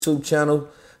YouTube channel.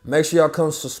 Make sure y'all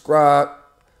come subscribe.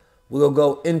 We'll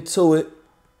go into it.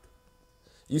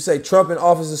 You say Trump in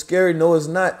office is scary? No, it's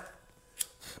not.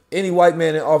 Any white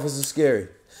man in office is scary.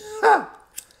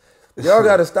 Y'all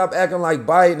gotta stop acting like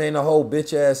Biden ain't a whole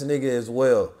bitch ass nigga as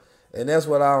well. And that's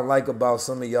what I don't like about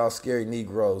some of y'all scary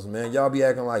Negroes, man. Y'all be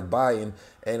acting like Biden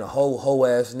ain't a whole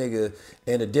ass nigga,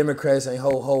 and the Democrats ain't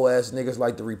whole ass niggas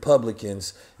like the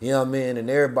Republicans. You know what I mean? And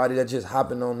everybody that just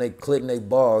hopping on they clicking they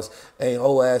balls ain't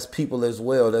whole ass people as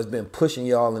well that's been pushing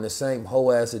y'all in the same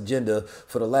whole ass agenda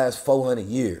for the last 400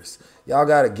 years. Y'all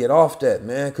gotta get off that,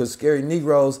 man, cause scary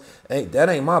Negroes ain't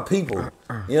my people.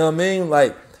 You know what I mean?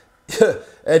 Like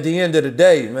at the end of the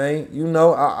day, man, you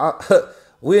know,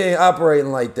 we ain't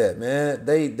operating like that, man.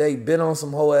 They been on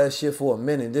some whole ass shit for a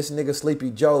minute. This nigga Sleepy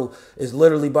Joe is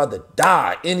literally about to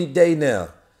die any day now.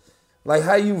 Like,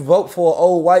 how you vote for an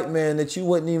old white man that you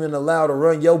wouldn't even allow to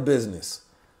run your business?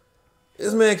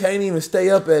 This man can't even stay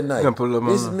up at night. This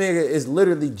nigga is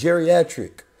literally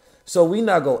geriatric. So we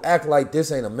not gonna act like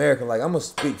this ain't American. Like, I'm gonna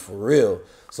speak for real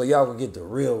so y'all can get the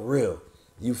real.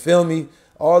 You feel me?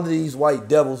 All of these white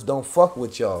devils don't fuck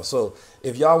with y'all. So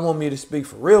if y'all want me to speak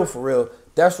for real,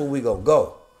 that's where we gonna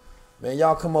go. Man,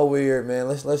 y'all come over here, man.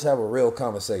 Let's have a real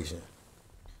conversation.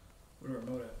 Where the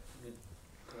remote at?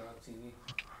 Put it on TV.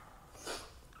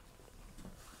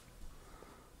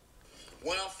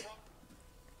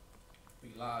 We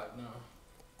live now.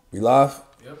 We live?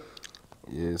 Yep.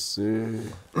 Yes, sir.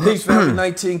 Peace family,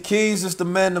 19 Keys. It's the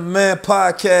Man to Man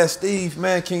podcast. Steve,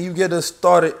 man, can you get us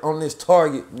started on this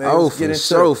target, man? Oh, Let's get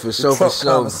for sure.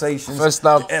 Conversations, First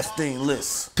off, the Epstein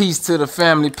List. peace to the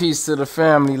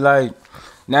family. Like,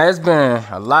 now it's been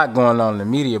a lot going on in the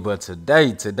media, but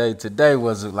today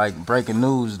was like breaking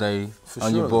news day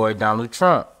on your boy Donald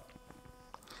Trump.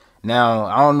 Now,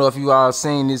 I don't know if you all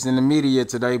seen this in the media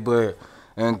today, but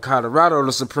in Colorado,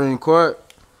 the Supreme Court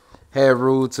had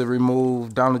ruled to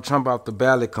remove Donald Trump off the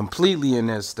ballot completely in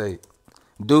that state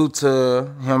due to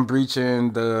him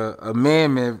breaching the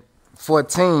Amendment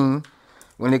 14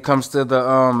 when it comes to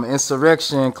the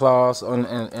insurrection clause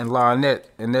in law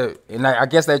and I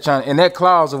guess they trying in that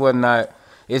clause or whatnot.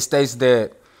 It states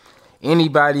that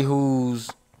anybody who's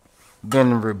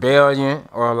been in rebellion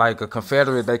or like a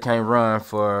Confederate, they can't run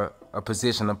for a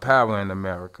position of power in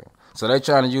America. So they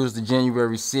trying to use the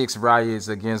January 6th riots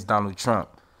against Donald Trump.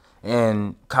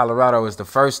 And Colorado is the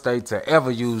first state to ever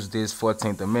use this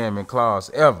 14th Amendment clause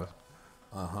ever.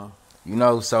 You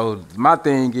know, so my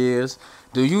thing is,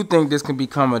 do you think this can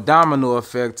become a domino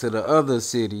effect to the other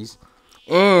cities?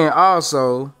 And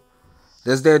also,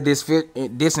 does that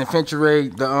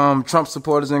disinfiltrate the Trump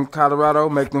supporters in Colorado,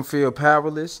 make them feel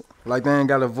powerless? Like they ain't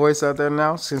got a voice out there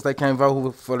now since they can't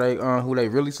vote for who they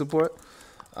really support?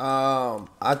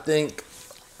 I think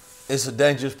it's a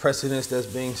dangerous precedent that's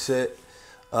being set.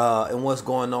 And what's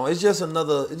going on? It's just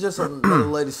another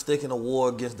latest stick in the war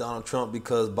against Donald Trump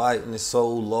because Biden is so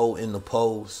low in the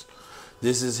polls.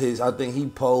 This is I think he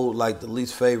polled like the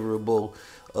least favorable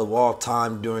of all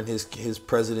time during his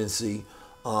presidency,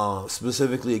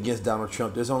 specifically against Donald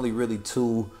Trump. There's only really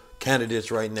two candidates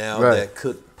right now that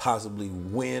could possibly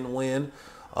win.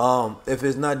 If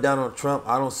it's not Donald Trump,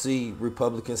 I don't see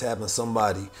Republicans having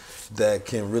somebody that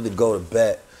can really go to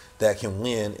bat that can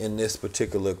win in this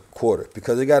particular quarter,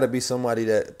 because it got to be somebody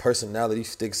that personality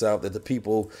sticks out, that the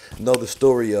people know the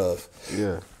story of.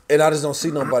 Yeah. And I just don't see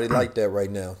nobody like that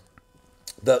right now.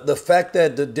 The fact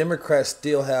that the Democrats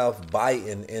still have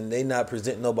Biden and they not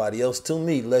present nobody else, to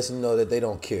me lets you know that they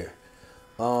don't care.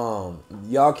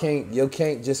 You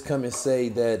can't just come and say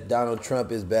that Donald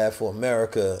Trump is bad for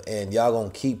America and y'all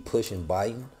gonna keep pushing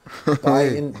Biden.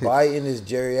 Biden is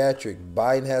geriatric.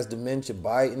 Biden has dementia.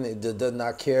 Biden does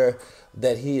not care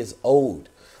that he is old.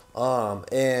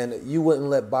 And you wouldn't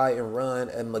let Biden run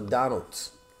at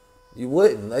McDonald's. You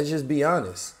wouldn't. Let's just be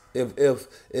honest.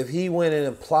 If he went and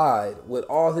applied with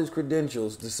all his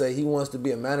credentials to say he wants to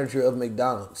be a manager of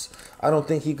McDonald's, I don't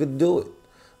think he could do it.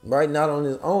 Right? Not on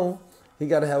his own. He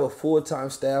got to have a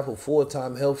full-time staff, a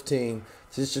full-time health team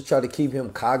just to try to keep him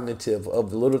cognitive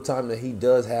of the little time that he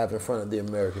does have in front of the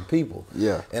American people.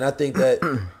 Yeah. And I think that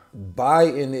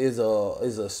Biden is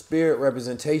a spirit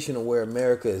representation of where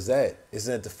America is at. It's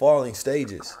at the falling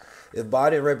stages. If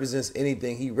Biden represents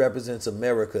anything, he represents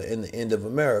America and the end of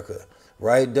America.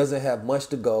 Right? Doesn't have much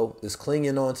to go, is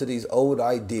clinging on to these old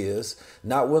ideas,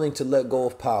 not willing to let go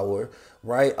of power,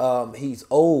 right? He's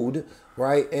old,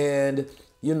 right? And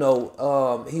he's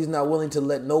not willing to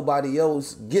let nobody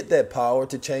else get that power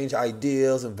to change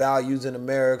ideals and values in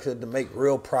America to make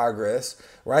real progress,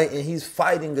 right? And he's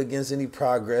fighting against any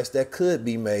progress that could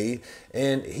be made.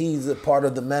 And he's a part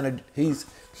of the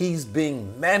he's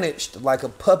being managed like a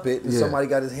puppet, and Yeah. somebody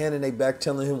got his hand in their back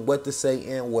telling him what to say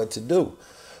and what to do,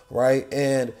 right?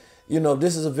 And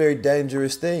this is a very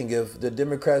dangerous thing. If the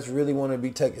Democrats really want to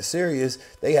be taken serious,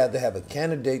 they have to have a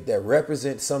candidate that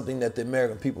represents something that the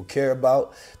American people care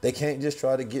about. They can't just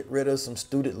try to get rid of some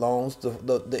student loans.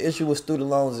 The issue with student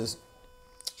loans is,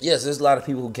 yes, there's a lot of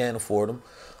people who can't afford them,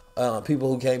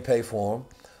 people who can't pay for them,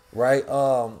 right?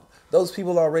 Those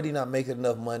people are already not making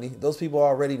enough money. Those people are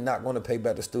already not going to pay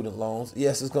back the student loans.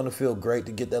 Yes, it's going to feel great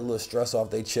to get that little stress off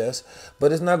their chest,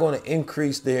 but it's not going to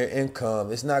increase their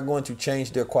income. It's not going to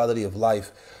change their quality of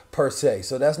life per se.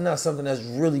 So that's not something that's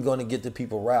really going to get the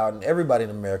people riled, and everybody in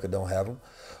America don't have them,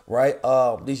 right?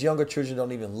 These younger children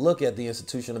don't even look at the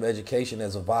institution of education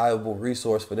as a viable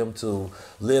resource for them to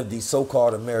live the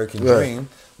so-called American dream,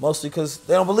 mostly because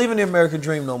they don't believe in the American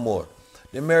dream no more.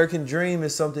 The American dream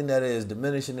is something that is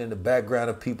diminishing in the background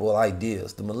of people's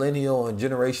ideas. The millennial and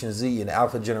Generation Z and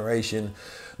Alpha generation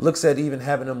looks at even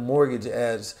having a mortgage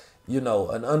as,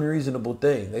 an unreasonable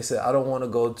thing. They say, I don't want to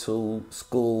go to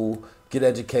school, get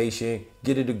education,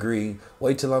 get a degree,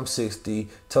 wait till I'm 60,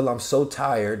 till I'm so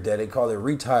tired that they call it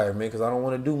retirement because I don't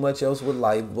want to do much else with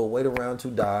life but wait around to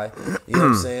die. You know what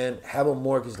I'm saying? Have a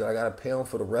mortgage that I got to pay on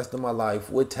for the rest of my life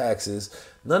with taxes.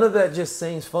 None of that just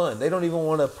seems fun. They don't even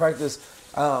want to practice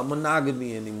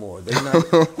monogamy anymore. They're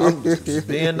not. I'm just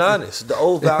being honest. The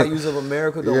old values of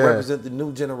America don't represent the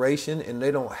new generation, and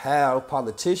they don't have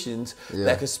politicians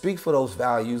that can speak for those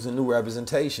values and new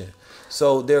representation.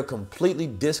 So they're completely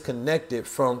disconnected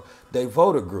from their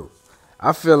voter group.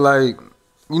 I feel like,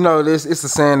 it's the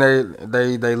saying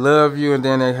they love you and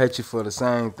then they hate you for the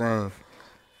same thing.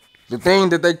 The thing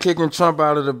that they kicking Trump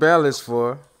out of the ballots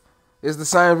for is the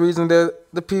same reason that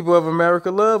the people of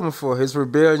America love him for, his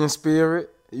rebellion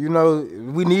spirit.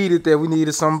 We needed that. We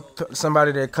needed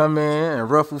somebody that come in and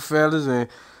ruffle feathers and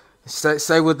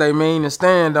say what they mean and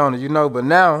stand on it, But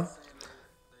now,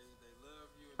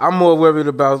 I'm more worried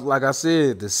about, like I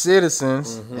said, the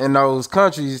citizens in those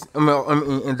countries,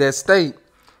 in that state,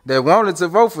 that wanted to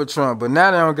vote for Trump, but now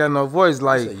they don't got no voice.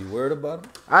 Like, So you worried about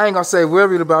him? I ain't gonna say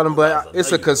worried about him, but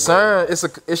it's a concern.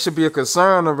 It should be a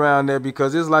concern around there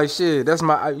because it's like shit.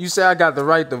 You say I got the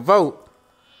right to vote,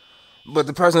 but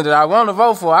the person that I want to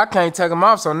vote for, I can't take him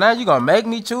off. So now you gonna make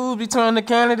me choose between the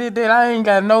candidate that I ain't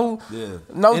got no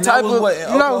and type that was of what,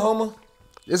 in Oklahoma?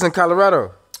 It's in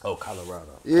Colorado. Oh,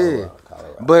 Colorado. Yeah,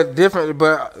 Colorado. but different.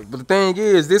 But the thing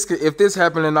is, if this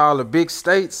happened in all the big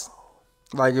states.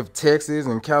 Like if Texas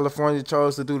and California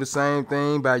chose to do the same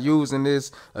thing by using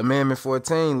this Amendment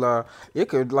 14 law, it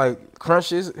could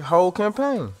crunch his whole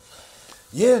campaign.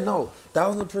 Yeah, no,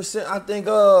 1,000%. I think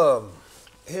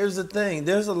here's the thing.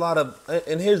 There's a lot of,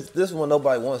 and this one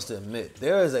nobody wants to admit.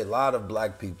 There is a lot of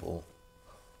black people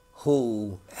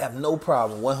who have no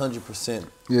problem 100%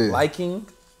 liking,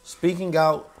 speaking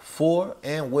out for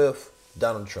and with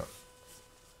Donald Trump.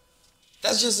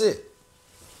 That's just it.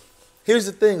 Here's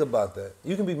the thing about that.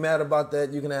 You can be mad about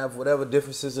that. You can have whatever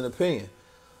differences in opinion.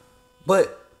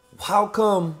 But how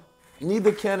come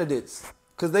neither candidates,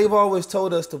 because they've always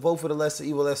told us to vote for the lesser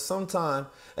evil, at some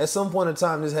point in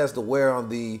time, this has to wear on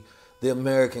the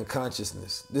American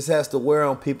consciousness. This has to wear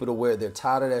on people to where they're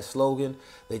tired of that slogan.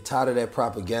 They're tired of that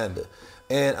propaganda.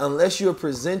 And unless you're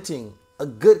presenting a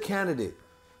good candidate,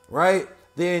 right,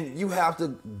 then you have to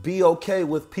be okay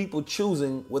with people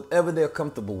choosing whatever they're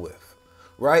comfortable with.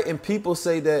 Right? And people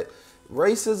say that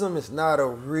racism is not a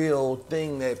real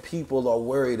thing that people are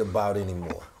worried about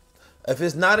anymore. If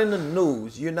it's not in the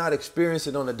news, you're not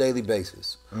experiencing it on a daily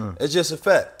basis. It's just a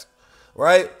fact.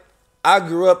 Right? I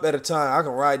grew up at a time, I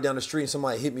can ride down the street and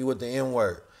somebody hit me with the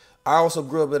N-word. I also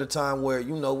grew up at a time where,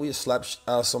 we slap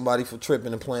somebody for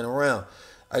tripping and playing around.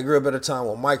 I grew up at a time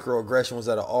where microaggression was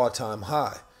at an all-time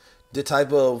high. The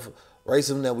type of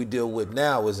racism that we deal with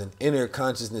now is an inner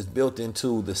consciousness built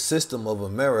into the system of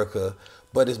America,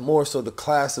 but it's more so the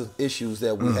class of issues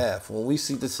that we have. When we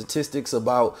see the statistics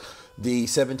about the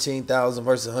 17,000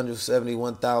 versus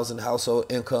 171,000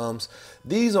 household incomes,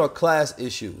 these are class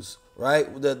issues,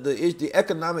 right? The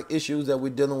economic issues that we're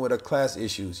dealing with are class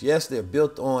issues. Yes, they're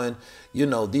built on,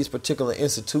 these particular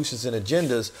institutions and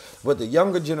agendas, but the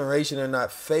younger generation are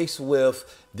not faced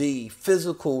with the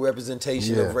physical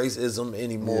representation of racism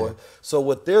anymore. So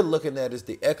what they're looking at is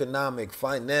the economic,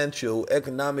 financial,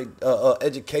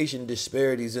 education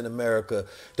disparities in America.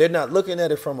 They're not looking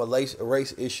at it from a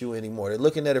race issue anymore. They're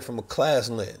looking at it from a class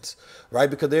lens, right?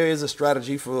 Because there is a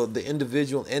strategy for the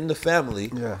individual and the family.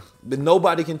 Yeah. But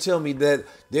nobody can tell me that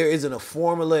there isn't a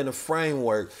formula and a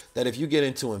framework that if you get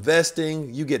into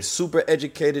investing, you get super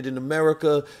educated in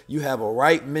America, you have a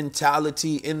right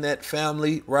mentality in that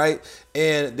family, right?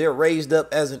 And and they're raised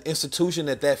up as an institution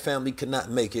that family cannot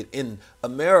make it in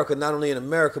America, not only in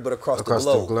America, but across the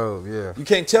globe. Yeah. You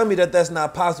can't tell me that that's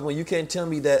not possible. You can't tell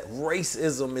me that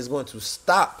racism is going to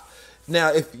stop.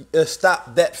 Now, if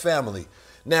stop that family.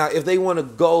 Now, if they want to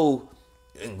go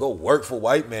work for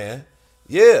white man,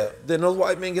 yeah, then those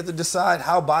white men get to decide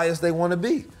how biased they want to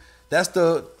be. That's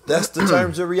the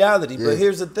terms of reality. Yeah. But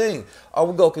here's the thing: are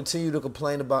we gonna continue to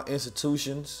complain about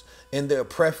institutions and their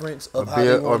preference of how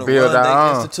they want to run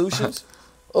their institutions,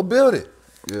 or build it?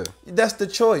 Yeah, that's the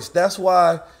choice. That's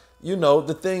why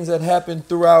the things that happen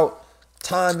throughout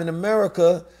time in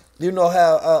America,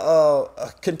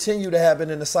 have continue to happen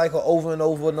in the cycle over and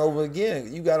over and over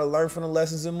again. You got to learn from the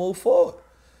lessons and move forward.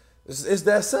 It's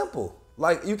that simple.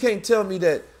 Like, you can't tell me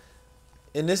that,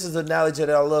 and this is an analogy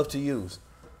that I love to use.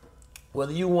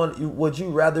 Whether would you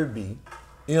rather be,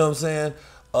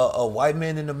 a white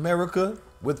man in America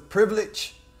with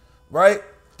privilege, right?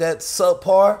 That's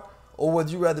subpar, or would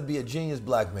you rather be a genius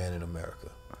black man in America?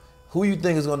 Who you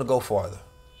think is going to go farther?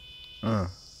 Now,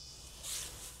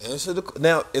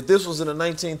 if this was in the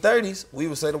 1930s, we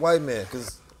would say the white man,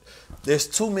 because there's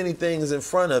too many things in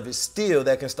front of it still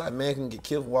that can stop. Man can get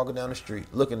killed walking down the street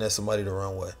looking at somebody the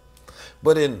wrong way.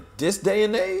 But in this day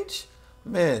and age,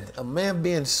 man, a man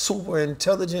being super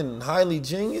intelligent and highly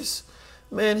genius,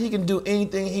 man, he can do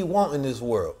anything he want in this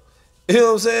world. You know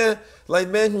what I'm saying? Like,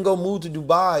 man can go move to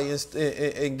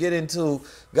Dubai and get into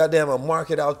goddamn a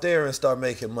market out there and start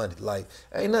making money. Like,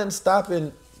 ain't nothing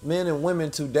stopping men and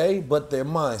women today but their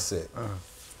mindset.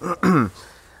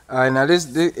 All right, now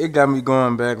it got me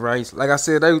going back, right? Like I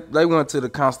said, they went to the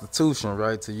Constitution,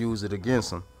 right, to use it against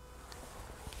them.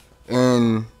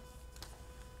 And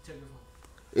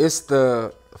it's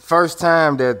the first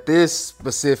time that this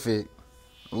specific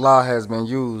law has been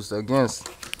used against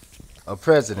a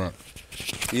president.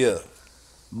 Yeah.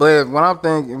 But what I'm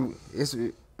thinking is,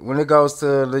 when it goes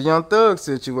to the Young Thug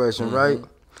situation, right?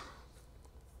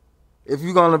 If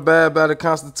you're gonna abide by the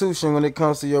Constitution when it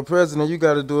comes to your president, you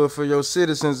got to do it for your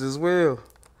citizens as well.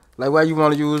 Like, why you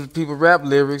want to use people rap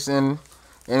lyrics in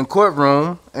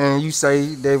courtroom and you say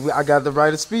that I got the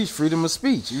right of speech, freedom of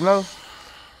speech,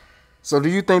 So do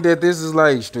you think that this is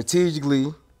like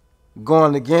strategically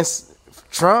going against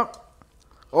Trump,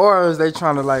 or is they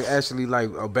trying to actually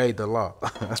obey the law?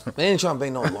 They ain't trying to obey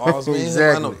no laws, man. Exactly.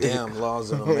 There ain't no damn laws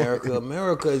in America.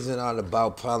 America is not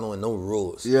about following no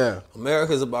rules. Yeah.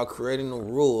 America is about creating the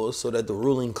rules so that the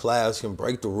ruling class can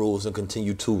break the rules and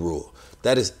continue to rule.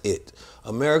 That is it.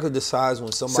 America decides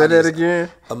when somebody... Say that again?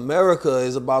 America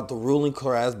is about the ruling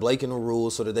class breaking the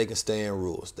rules so that they can stay in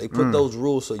rules. They put those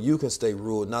rules so you can stay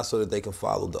ruled, not so that they can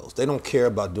follow those. They don't care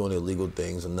about doing illegal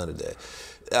things or none of that.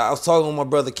 I was talking with my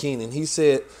brother Keenan. He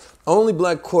said, only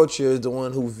black culture is the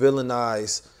one who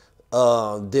villainize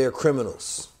their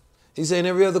criminals. He said in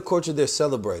every other culture they're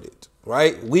celebrated,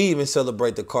 right? We even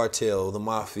celebrate the cartel, the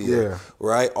mafia,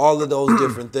 right? All of those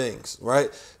different things, right?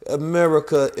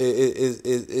 America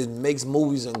it makes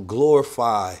movies and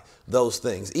glorify those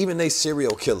things. Even they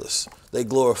serial killers, they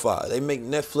glorify. They make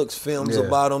Netflix films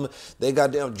about them. They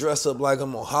goddamn dress up like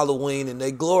them on Halloween and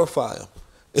they glorify them.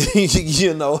 It's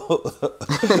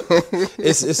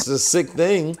a sick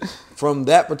thing from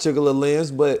that particular lens,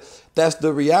 but that's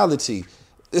the reality.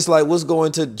 It's like what's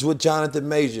going to with Jonathan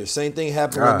Major. Same thing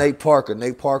happened with Nate Parker.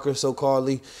 Nate Parker,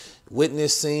 so-called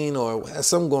witness scene or has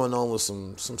something going on with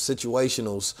some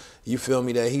situationals, you feel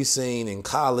me, that he's seen in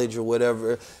college or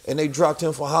whatever, and they dropped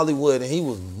him for Hollywood and he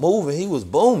was moving, he was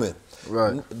booming.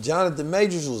 Right. Jonathan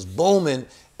Majors was booming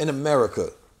in America.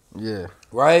 Yeah.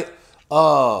 Right?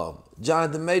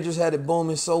 Jonathan Majors had it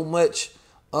booming so much.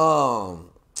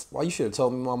 Well, you should have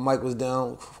told me my mic was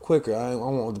down quicker. I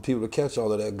want the people to catch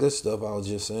all of that good stuff I was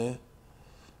just saying.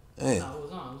 Damn. No, it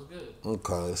was on. It was good.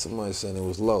 Okay, somebody saying it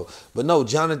was low. But no,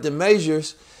 Jonathan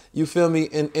Majors, you feel me?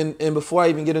 And before I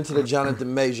even get into the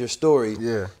Jonathan Majors story,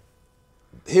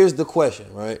 here's the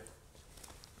question, right?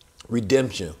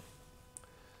 Redemption.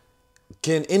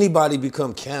 Can anybody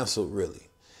become canceled, really?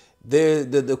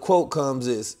 The quote comes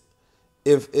is,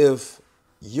 if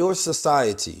your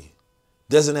society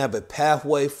doesn't have a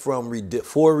pathway for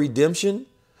redemption,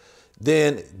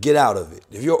 then get out of it.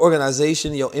 If your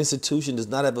organization, your institution does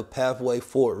not have a pathway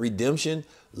for redemption,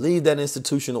 leave that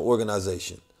institution or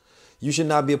organization. You should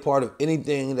not be a part of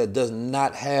anything that does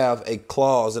not have a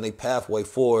clause and a pathway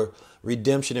for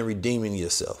redemption and redeeming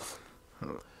yourself.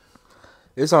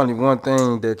 It's only one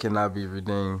thing that cannot be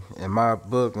redeemed in my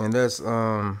book, and that's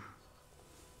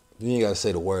You ain't gotta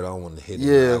say the word. I don't want to hit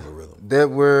the algorithm. That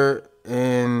word,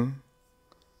 and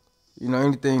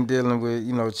anything dealing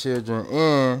with children,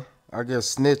 and I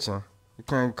guess snitching. You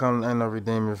can't come, ain't no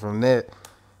redeeming from that.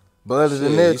 But other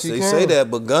than that, you they can't. say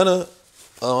that, but Gunna,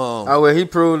 Oh, well, he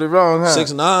proved it wrong, huh?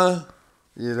 6ix9ine.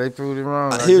 Yeah, they proved it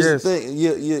wrong. Here's the thing,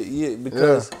 yeah,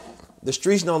 because the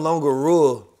streets no longer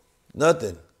rule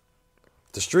nothing.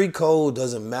 The street code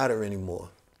doesn't matter anymore.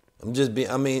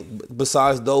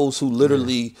 Besides those who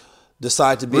literally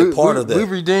decide to be a part of that. We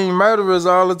redeem murderers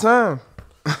all the time.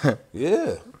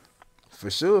 Yeah. For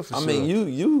sure. I mean,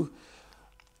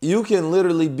 you can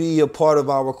literally be a part of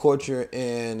our culture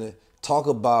and talk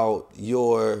about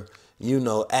your,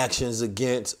 actions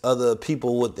against other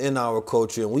people within our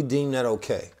culture, and we deem that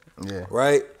okay. Yeah.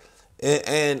 Right?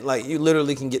 And like, you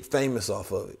literally can get famous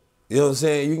off of it. You know what I'm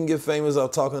saying? You can get famous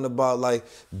off talking about like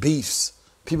beefs.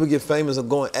 People get famous of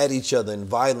going at each other in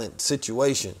violent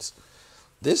situations.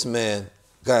 This man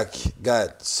got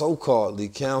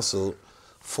so-calledly canceled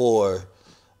for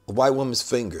a white woman's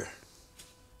finger.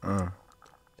 You know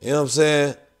what I'm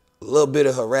saying? A little bit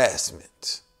of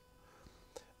harassment.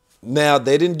 Now,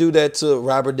 they didn't do that to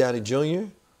Robert Downey Jr.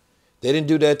 They didn't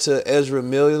do that to Ezra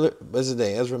Miller. What's his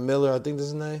name? Ezra Miller, I think that's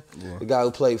his name. Yeah. The guy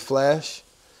who played Flash.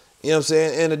 You know what I'm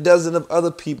saying? And a dozen of other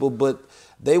people, but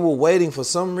they were waiting for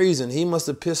some reason. He must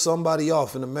have pissed somebody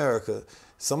off in America,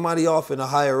 somebody off in the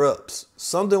higher ups.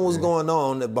 Something was going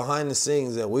on that behind the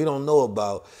scenes that we don't know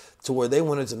about, to where they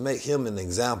wanted to make him an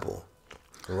example,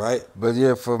 right? But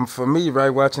yeah, for me, right,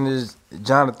 watching this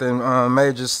Jonathan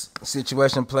Majors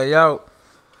situation play out,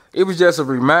 it was just a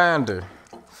reminder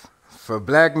for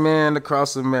black men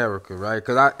across America, right?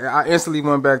 Because I instantly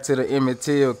went back to the Emmett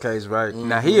Till case, right? Mm-hmm.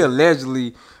 Now, he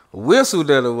allegedly whistled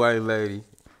at a white lady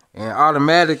and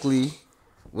automatically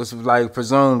was like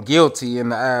presumed guilty in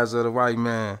the eyes of the white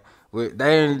man. They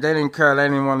didn't care, they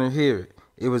didn't want to hear it.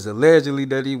 It was allegedly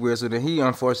that he whistled, and he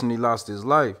unfortunately lost his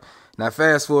life. Now,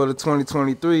 fast forward to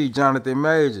 2023, Jonathan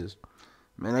Majors.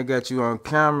 Man, they got you on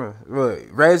camera, right,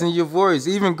 raising your voice,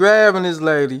 even grabbing this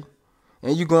lady,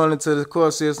 and you going into the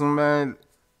court system, man,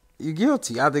 you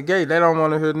guilty out the gate. They don't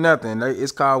want to hear nothing.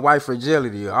 It's called white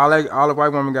fragility. All the white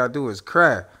woman got to do is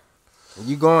cry.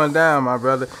 You going down, my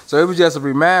brother. So it was just a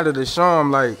reminder to show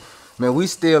them, like, man, we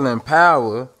still in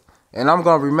power. And I'm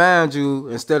going to remind you,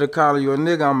 instead of calling you a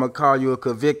nigga, I'm going to call you a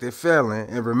convicted felon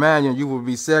and remind you will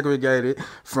be segregated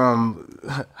from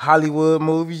Hollywood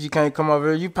movies. You can't come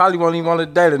over here. You probably won't even want to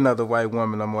date another white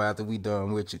woman no more after we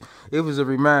done with you. It was a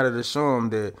reminder to show them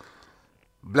that,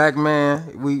 black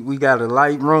man, we got a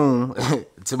light room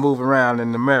to move around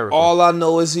in America. All I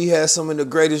know is he has some of the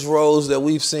greatest roles that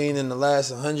we've seen in the last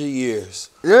 100 years.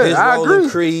 Yeah, his I role agree. in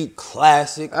Creed,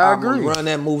 classic. I I'm agree. gonna run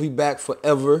that movie back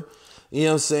forever. You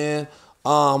know what I'm saying?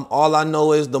 All I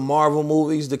know is the Marvel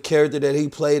movies, the character that he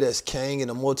played as Kang, and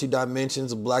the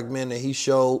multi-dimensions of black men that he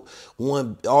showed,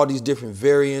 all these different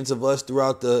variants of us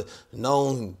throughout the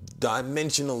known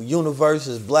dimensional universe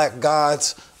as black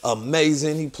gods.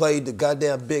 Amazing. He played the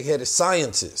goddamn big-headed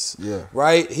scientist. Yeah.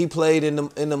 Right? He played in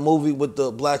the movie with the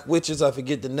black witches. I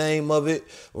forget the name of it.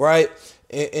 Right?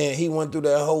 And he went through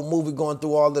that whole movie going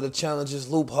through all of the challenges,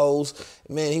 loopholes.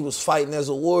 Man, he was fighting as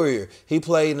a warrior. He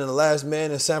played in The Last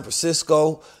Man in San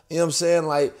Francisco. You know what I'm saying?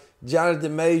 Like,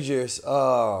 Jonathan Majors,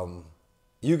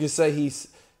 you can say he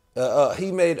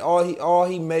made all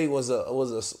he made was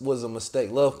a mistake.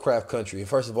 Lovecraft Country.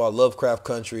 First of all, Lovecraft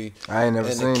Country. I ain't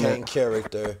never seen and the Kang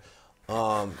character.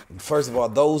 First of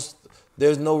all,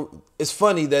 it's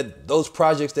funny that those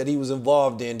projects that he was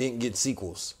involved in didn't get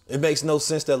sequels. It makes no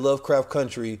sense that Lovecraft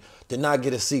Country did not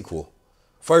get a sequel.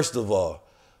 First of all,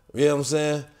 you know what I'm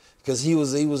saying? Because he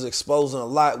was exposing a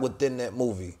lot within that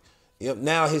movie. Yep.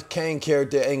 Now his Kang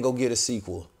character ain't gonna get a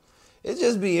sequel. It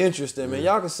just be interesting, man.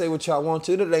 Y'all can say what y'all want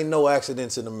to. There ain't no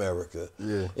accidents in America. Yeah.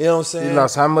 You know what I'm saying? He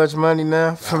lost how much money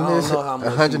now from this? I don't know how much.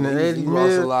 180 he million?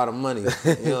 lost a lot of money. You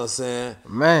know what I'm saying?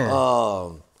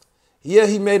 Man. Yeah,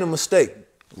 he made a mistake.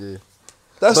 Yeah.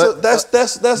 That's but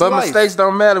life. Mistakes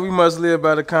don't matter. We must live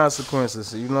by the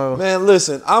consequences, you know? Man,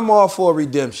 listen, I'm all for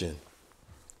redemption.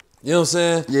 You know what I'm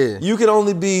saying? Yeah. You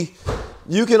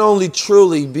can only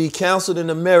truly be counseled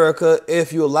in America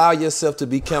if you allow yourself to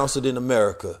be counseled in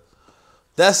America.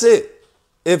 That's it.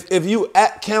 If you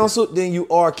act counseled, then you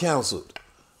are counseled.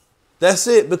 That's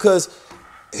it. Because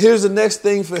here's the next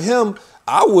thing for him.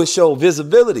 I would show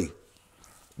visibility.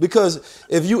 Because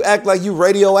if you act like you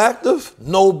radioactive,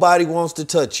 nobody wants to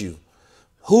touch you.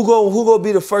 Who gonna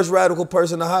be the first radical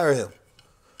person to hire him?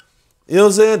 You know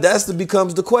what I'm saying?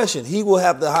 Becomes the question. He will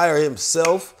have to hire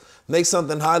himself make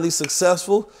something highly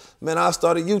successful, man, I'll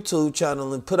start a YouTube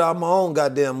channel and put out my own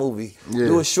goddamn movie. Yeah.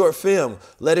 Do a short film.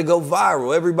 Let it go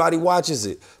viral. Everybody watches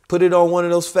it. Put it on one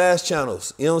of those fast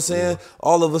channels. You know what I'm saying? Yeah.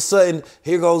 All of a sudden,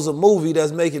 here goes a movie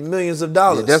that's making millions of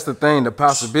dollars. Yeah, that's the thing. The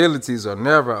possibilities are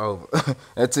never over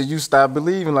until you stop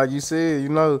believing, like you said, you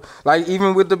know. Like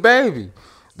even with the baby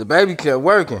kept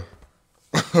working.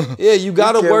 Yeah, you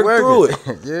gotta work through it.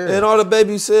 Yeah. And all the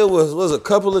baby said was a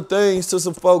couple of things to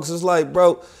some folks. It's like,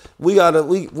 bro,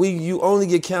 you only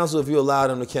get counseled if you allow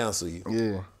them to counsel you.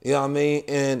 Yeah. You know what I mean?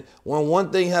 And when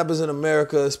one thing happens in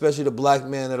America, especially the black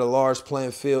man at a large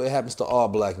playing field, it happens to all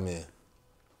black men.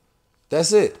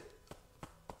 That's it.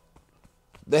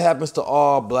 That happens to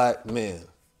all black men.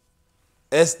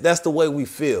 That's the way we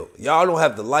feel. Y'all don't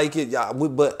have to like it,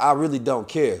 but I really don't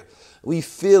care. We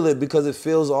feel it because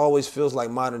it always feels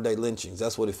like modern day lynchings.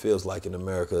 That's what it feels like in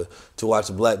America to watch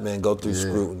a black man go through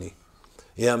scrutiny.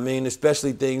 You know what I mean?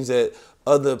 Especially things that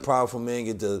other powerful men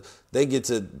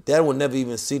that would never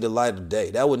even see the light of day.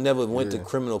 That would never went to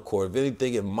criminal court. If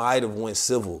anything, it might have went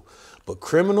civil. But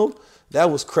criminal,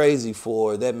 that was crazy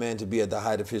for that man to be at the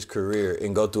height of his career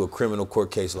and go through a criminal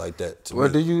court case like that. Well,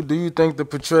 do you think the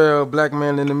portrayal of black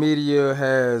men in the media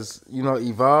has,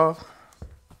 evolved?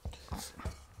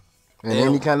 In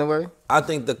any kind of way? I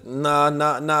think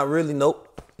not really. Nope.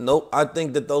 I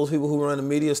think that those people who run the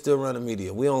media still run the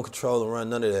media. We don't control and run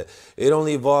none of that. It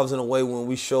only evolves in a way when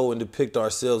we show and depict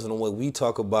ourselves in a way we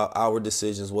talk about our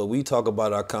decisions, what we talk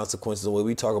about our consequences, the way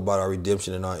we talk about our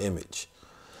redemption and our image.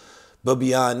 But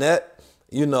beyond that,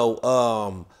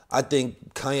 I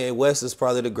think Kanye West is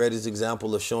probably the greatest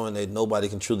example of showing that nobody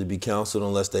can truly be counseled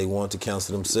unless they want to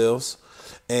counsel themselves,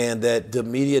 and that the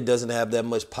media doesn't have that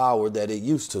much power that it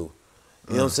used to.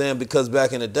 You know what I'm saying? Because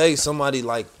back in the day, somebody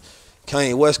like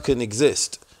Kanye West couldn't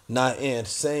exist, not in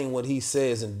saying what he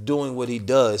says and doing what he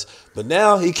does. But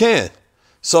now he can.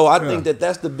 So I think that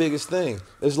that's the biggest thing.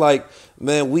 It's like,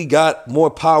 man, we got more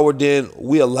power than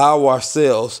we allow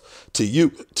ourselves to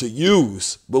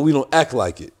use, but we don't act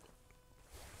like it.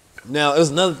 Now, there's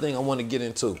another thing I want to get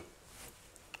into.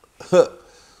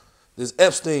 This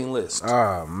Epstein List.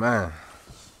 Oh, man.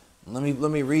 Let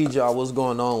me read y'all what's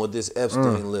going on with this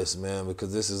Epstein List, man,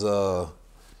 because this is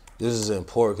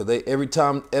important. Because every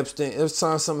time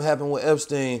something happened with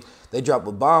Epstein, they drop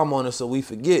a bomb on us so we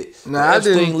forget. Nah,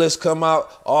 the Epstein List come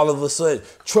out, all of a sudden,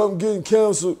 Trump getting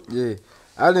canceled. Yeah,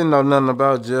 I didn't know nothing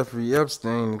about Jeffrey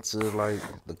Epstein until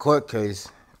the court case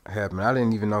happened. I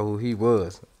didn't even know who he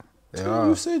was.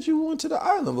 You said you went to the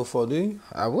island before, didn't you?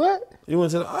 I what? You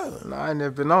went to the island? No, I ain't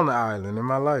never been on the island in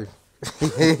my life.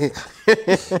 He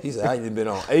said, I ain't been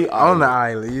on a island. On the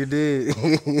island, you did.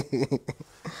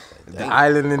 The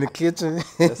island in the kitchen.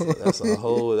 That's a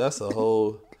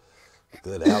whole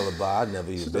good alibi. I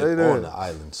never even been on the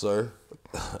island, sir.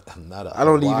 I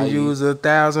don't even use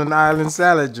 1,000 island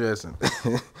salad dressing.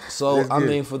 So I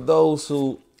mean, for those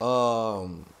who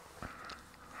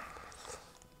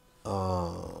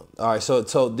all right,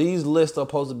 so these lists are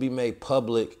supposed to be made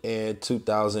public in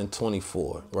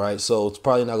 2024, right? So it's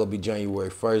probably not gonna be January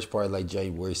 1st, probably like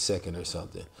January 2nd or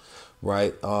something,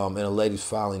 right? And a lady's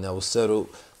filing that was settled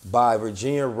by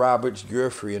Virginia Roberts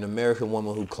Giuffre, an American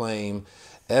woman who claimed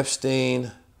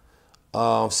Epstein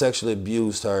sexually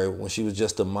abused her when she was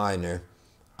just a minor,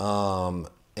 and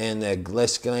that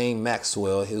Ghislaine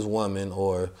Maxwell, his woman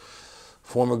or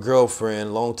former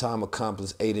girlfriend, longtime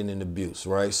accomplice, aiding and abuse,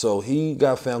 right? So he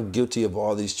got found guilty of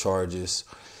all these charges.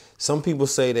 Some people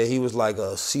say that he was like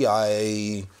a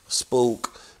CIA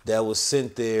spook that was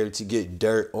sent there to get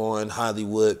dirt on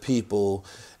Hollywood people,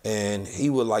 and he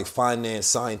would finance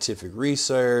scientific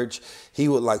research. He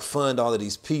would fund all of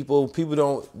these people.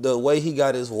 The way he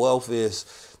got his wealth is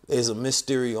a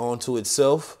mystery unto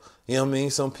itself. You know what I mean?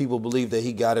 Some people believe that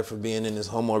he got it from being in this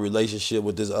homo relationship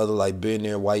with this other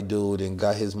billionaire white dude and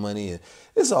got his money. And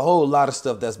it's a whole lot of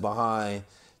stuff that's behind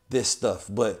this stuff.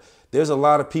 But there's a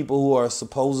lot of people who are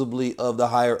supposedly of the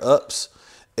higher ups.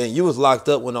 And you was locked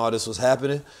up when all this was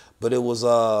happening. But it was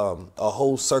a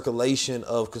whole circulation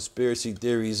of conspiracy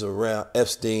theories around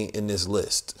Epstein in this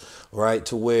list, right?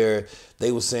 To where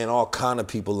they were saying all kind of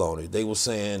people on it. They were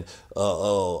saying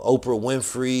Oprah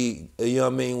Winfrey,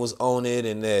 was on it,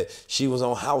 and that she was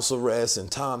on house arrest,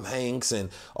 and Tom Hanks and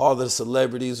all the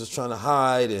celebrities was trying to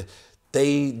hide, and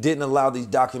they didn't allow these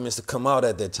documents to come out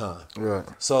at that time. Right.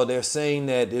 So they're saying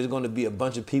that there's going to be a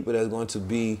bunch of people that's going to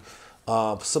be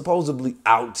supposedly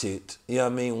outed,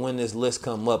 when this list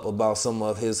come up about some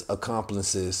of his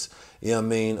accomplices,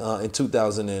 in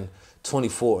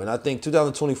 2024. And I think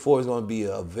 2024 is going to be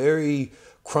a very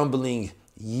crumbling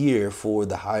year for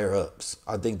the higher ups.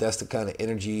 I think that's the kind of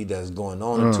energy that's going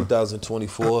on in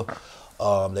 2024.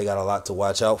 They got a lot to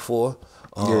watch out for.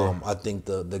 I think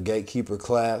the gatekeeper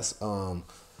class.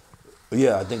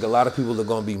 I think a lot of people are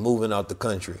going to be moving out the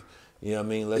country. You know what I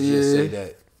mean? Let's just say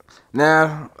that.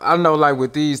 Now, I know like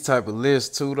with these type of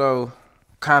lists too though,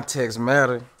 context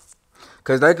matter.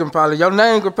 Cause they can probably, your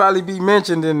name could probably be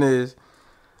mentioned in this.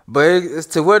 But it's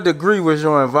to what degree was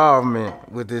your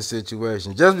involvement with this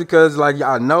situation? Just because like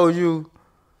I know you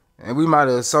and we might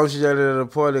have associated at a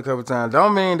party a couple times,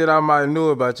 don't mean that I might knew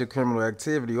about your criminal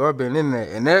activity or been in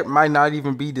there. And that might not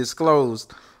even be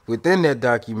disclosed within that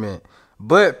document.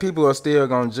 But people are still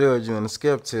gonna judge you in the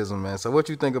skepticism, man. So what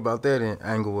you think about that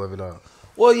angle of it all?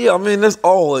 Well, yeah, I mean, there's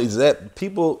always that.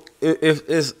 People,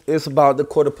 it's about the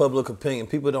court of public opinion.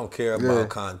 People don't care about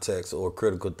context or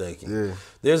critical thinking. Yeah.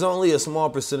 There's only a small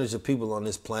percentage of people on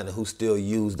this planet who still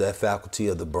use that faculty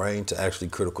of the brain to actually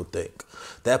critical think.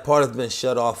 That part has been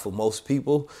shut off for most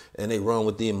people, and they run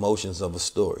with the emotions of a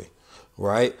story,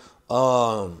 right?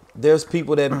 There's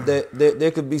people that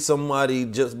there could be somebody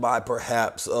just by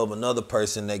perhaps of another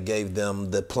person that gave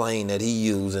them the plane that he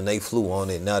used and they flew on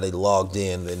it. Now they logged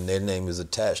in and their name is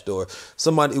attached, or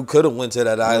somebody who could have went to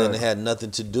that island and had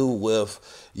nothing to do with,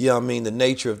 the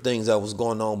nature of things that was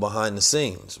going on behind the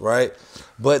scenes, right?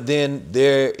 But then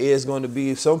there is going to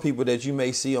be some people that you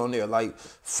may see on there like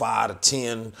 5 to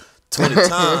 10, 20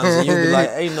 times, and you be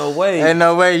like, ain't no way. Ain't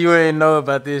no way you ain't know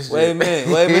about this shit. Wait a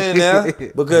minute now.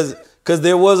 Because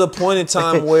there was a point in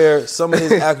time where some of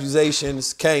his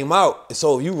accusations came out.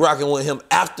 So if you rocking with him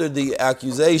after the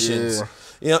accusations,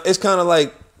 it's kind of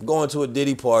like going to a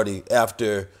Diddy party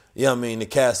after, the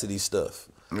Cassidy stuff.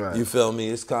 Right. You feel me?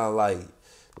 It's kind of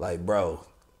like, bro.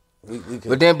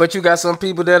 But you got some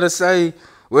people that'll say,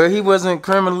 well, he wasn't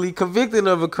criminally convicted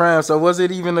of a crime, so was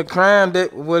it even a crime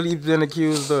that what he's been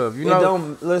accused of? You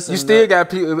know, you still got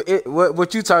people.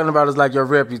 What you talking about is like your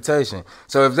reputation.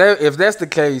 So if that's the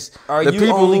case, are the you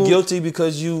people only guilty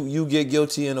because you get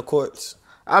guilty in the courts?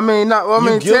 I mean, no. I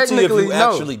mean, technically, if you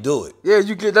actually do it. Yeah,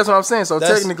 you get. That's what I'm saying. So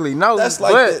technically, no. That's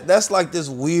like this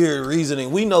weird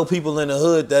reasoning. We know people in the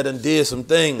hood that done did some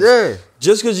things. Yeah.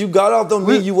 Just because you got off don't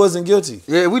mean you wasn't guilty.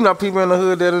 Yeah, we know people in the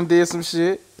hood that done did some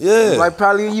shit. Yeah. Like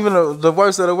probably even the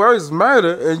worst of the worst is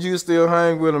murder, and you still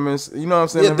hang with them. And you know what I'm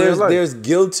saying? Yeah, there's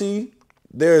guilty.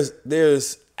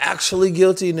 There's actually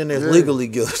guilty, and then there's legally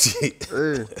guilty.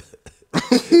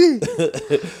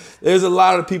 There's a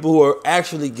lot of people who are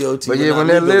actually guilty. But yeah, when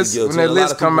that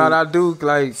list come out, I do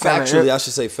like factually. I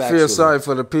should say factually. Feel sorry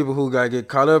for the people who got get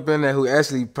caught up in that, who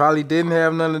actually probably didn't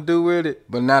have nothing to do with it,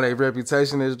 but now their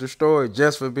reputation is destroyed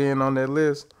just for being on that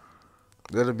list.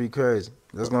 That'll be crazy.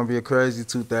 That's gonna be a crazy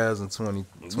 2020.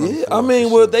 Yeah, I mean,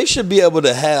 well, they should be able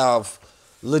to have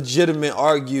legitimate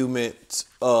arguments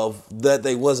of that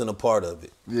they wasn't a part of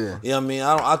it. Yeah. You know what I mean?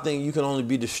 I think you can only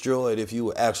be destroyed if you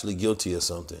were actually guilty of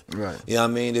something. Right. You know what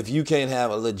I mean? If you can't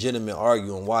have a legitimate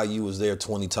argument why you was there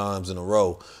 20 times in a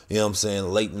row, you know what I'm saying,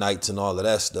 late nights and all of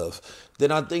that stuff,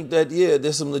 then I think that,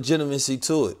 there's some legitimacy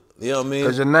to it. You know what I mean?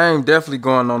 Because your name definitely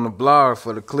going on the blog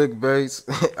for the clickbaits,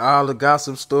 all the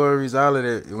gossip stories, all of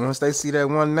that. Once they see that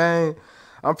one name,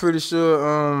 I'm pretty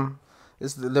sure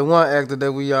it's the one actor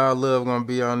that we all love gonna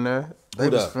be on there. They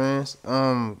was friends.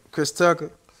 Chris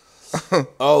Tucker.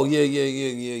 Oh yeah.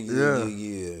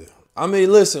 I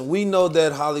mean, listen, we know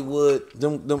that Hollywood,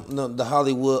 the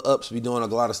Hollywood ups be doing a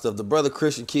lot of stuff. The brother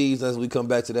Christian Keys, as we come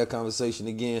back to that conversation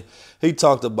again, he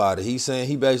talked about it. He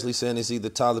basically saying it's either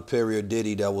Tyler Perry or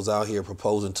Diddy that was out here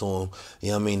proposing to him, you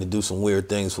know what I mean, to do some weird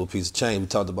things for a piece of change. We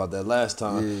talked about that last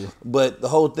time. Yeah. But the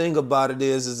whole thing about it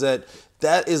is that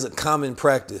is a common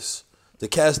practice. The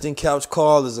casting couch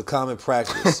call is a common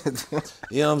practice.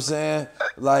 You know what I'm saying?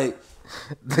 Like,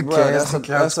 it's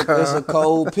a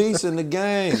cold piece in the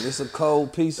game. It's a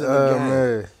cold piece in the game.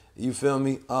 Man. You feel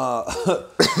me?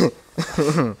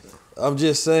 I'm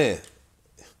just saying.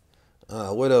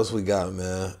 What else we got,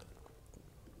 man?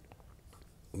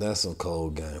 That's some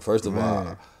cold game. First of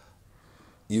all,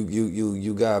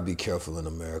 you gotta be careful in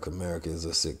America. America is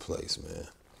a sick place, man.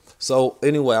 So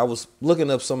anyway, I was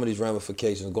looking up some of these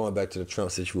ramifications, going back to the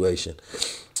Trump situation.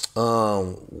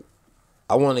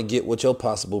 I want to get what your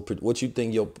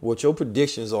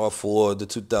predictions are for the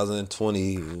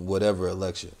 2020 whatever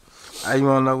election. You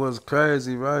want to know what's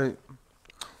crazy, right?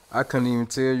 I couldn't even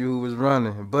tell you who was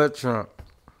running, but Trump.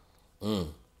 So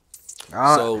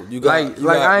you got I ain't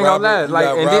gonna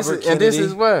lie, this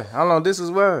is where. Hold on, this is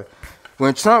where.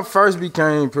 When Trump first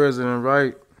became president,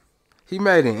 right? He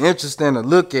made it interesting to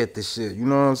look at the shit. You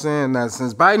know what I'm saying? Now,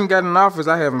 since Biden got in office,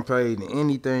 I haven't paid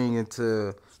anything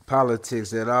into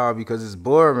politics at all because it's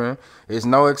boring. It's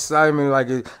no excitement. Like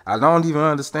I don't even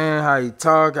understand how he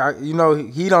talk. He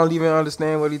don't even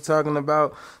understand what he talking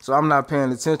about. So I'm not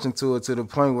paying attention to it to the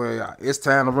point where it's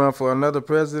time to run for another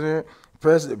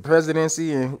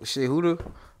presidency and shit. Who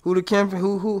the campaign?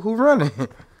 Who running?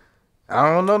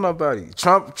 I don't know nobody.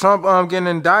 Trump getting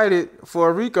indicted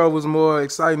for RICO was more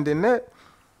exciting than that.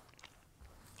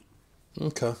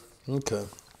 Okay.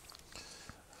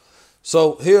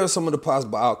 So here are some of the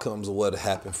possible outcomes of what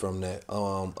happened from that.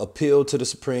 Appeal to the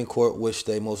Supreme Court, which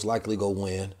they most likely go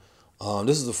win.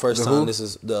 This is the first time this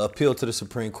is the appeal to the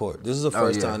Supreme Court. This is the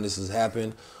first time this has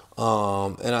happened.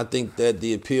 And I think that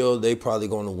the appeal, they probably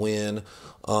going to win.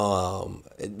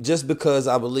 Just because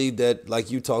I believe that,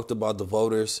 like you talked about the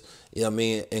voters,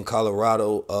 in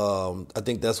Colorado, I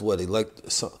think that's what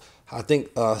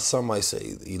some might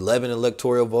say 11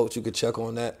 electoral votes. You could check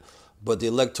on that. But the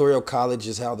electoral college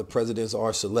is how the presidents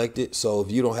are selected. So if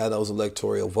you don't have those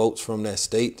electoral votes from that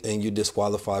state and you're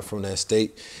disqualified from that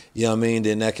state,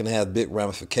 then that can have big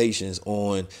ramifications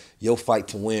on your fight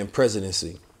to win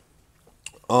presidency.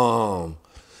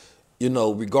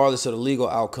 Regardless of the legal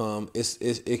outcome,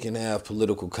 it can have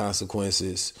political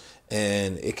consequences,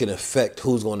 and it can affect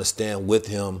who's going to stand with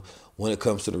him when it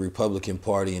comes to the Republican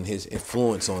Party and his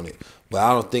influence on it. But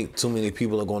I don't think too many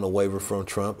people are going to waver from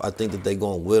Trump. I think that they're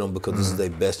going with him because this is their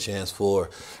best chance for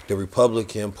the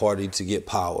Republican Party to get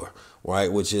power, right,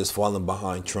 which is falling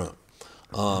behind Trump.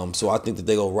 So I think that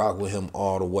they're going to rock with him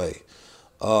all the way.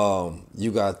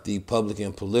 You got the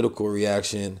Republican political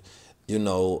reaction.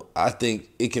 I think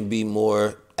it can be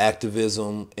more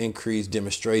activism, increased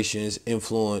demonstrations,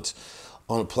 influence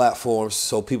on the platforms.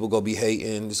 So people going to be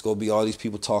hating. There's going to be all these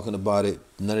people talking about it.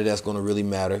 None of that's going to really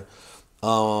matter.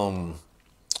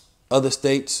 Other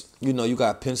states, you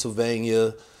got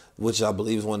Pennsylvania, which I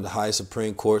believe is one of the highest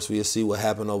Supreme Courts. We'll see what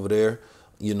happened over there.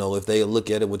 If they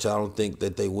look at it, which I don't think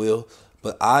that they will.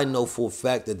 But I know for a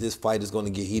fact that this fight is going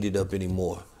to get heated up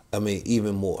anymore.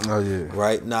 Even more. Oh, yeah.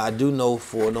 Right? Now, I do know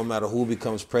for no matter who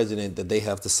becomes president that they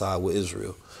have to side with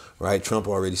Israel. Right? Trump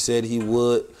already said he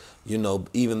would.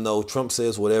 Even though Trump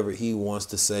says whatever he wants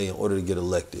to say in order to get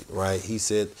elected. Right? He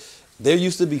said there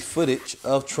used to be footage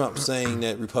of Trump saying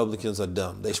that Republicans are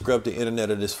dumb. They scrubbed the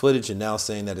internet of this footage and now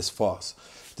saying that it's false.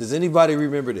 Does anybody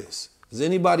remember this? Does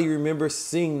anybody remember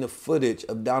seeing the footage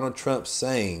of Donald Trump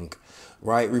saying,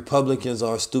 right, Republicans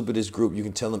are the stupidest group. You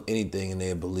can tell them anything and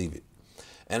they'll believe it.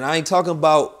 And I ain't talking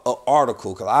about an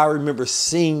article, because I remember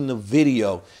seeing the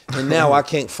video, and now I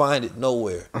can't find it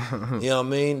nowhere. You know what I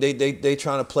mean? They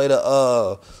trying to play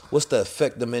the, what's the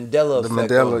effect? The Mandela effect.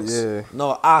 The Mandela, yeah.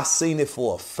 No, I seen it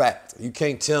for a fact. You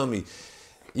can't tell me.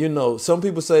 Some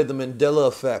people say the Mandela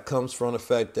effect comes from the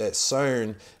fact that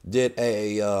CERN did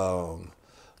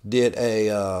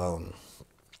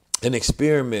an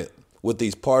experiment with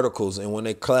these particles, and when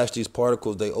they clashed these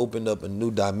particles, they opened up a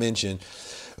new dimension.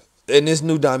 And this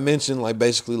new dimension,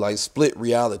 basically split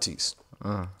realities.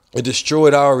 It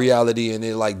destroyed our reality, and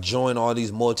it joined all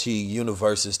these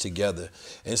multi-universes together.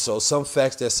 And so some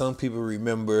facts that some people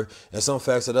remember and some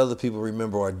facts that other people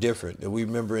remember are different. And we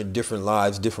remember in different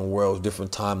lives, different worlds,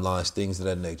 different timelines, things of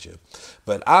that nature.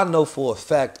 But I know for a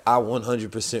fact I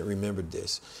 100% remember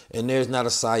this. And there's not a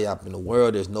psyop in the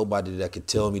world. There's nobody that could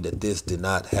tell me that this did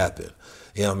not happen.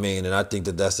 You know what I mean? And I think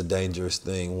that that's a dangerous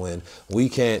thing when we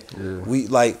can't,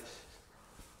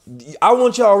 I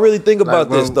want y'all to really think about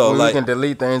this, though. When you can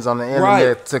delete things on the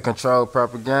internet to control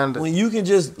propaganda. When you can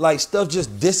just, stuff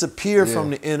just disappear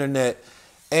from the internet,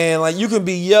 and, you can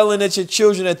be yelling at your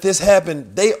children that this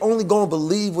happened. They only going to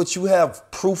believe what you have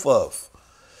proof of.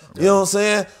 You know what I'm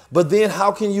saying? But then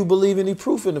how can you believe any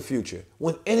proof in the future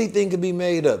when anything can be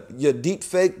made up? Your deep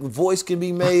fake voice can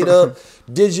be made up.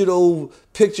 Digital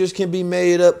pictures can be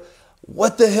made up.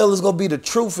 What the hell is going to be the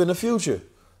truth in the future?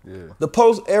 Yeah. The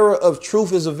post era of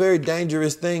truth is a very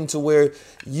dangerous thing to where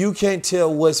you can't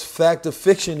tell what's fact or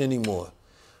fiction anymore.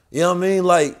 You know what I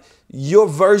mean? Your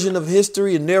version of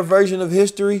history and their version of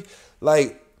history,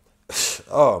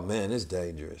 oh man, it's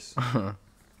dangerous.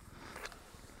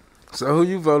 So who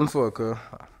you voting for, cuz?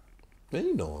 Man,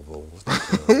 you know I'm voting for.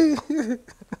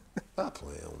 Stop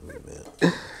playing with me, man.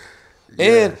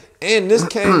 Yeah. And this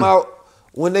came out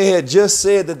when they had just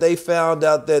said that they found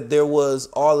out that there was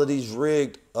all of these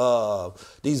rigged,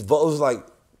 these votes, I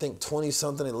think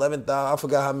 20-something, 11,000. I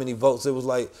forgot how many votes. It was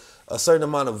a certain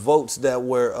amount of votes that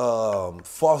were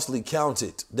falsely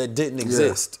counted that didn't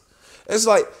exist. It's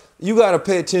like you gotta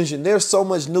pay attention. There's so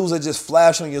much news that just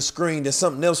flash on your screen, then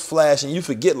something else flash, and you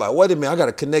forget, like, wait a minute, I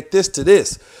gotta connect this to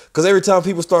this. Because every time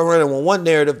people start running on one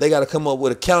narrative, they gotta come up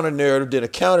with a counter narrative, then a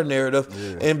counter narrative.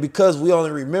 Yeah. And because we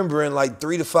only remember in like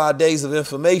 3 to 5 days of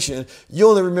information, you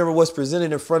only remember what's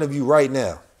presented in front of you right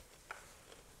now.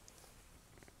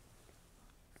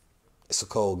 It's a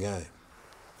cold game.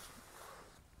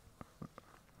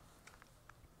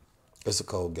 It's a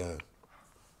cold game.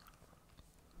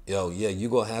 Yo, yeah, you're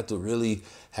going to have to really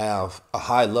have a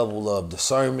high level of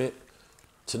discernment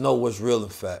to know what's real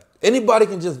and fact. Anybody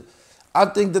can just, I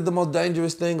think that the most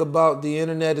dangerous thing about the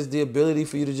internet is the ability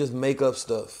for you to just make up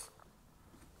stuff.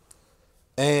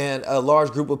 And a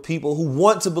large group of people who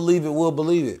want to believe it will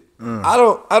believe it. I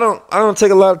don't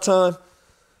take a lot of time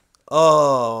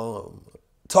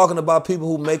talking about people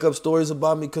who make up stories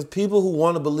about me, because people who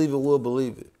want to believe it will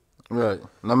believe it. Right.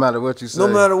 No matter what you say. No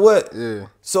matter what. Yeah.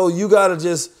 So you have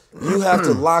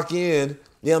to lock in,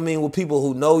 you know what I mean, with people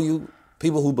who know you,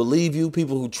 people who believe you,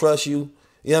 people who trust you,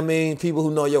 you know what I mean, people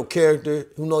who know your character,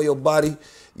 who know your body,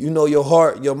 you know your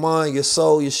heart, your mind, your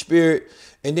soul, your spirit,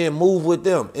 and then move with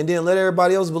them. And then let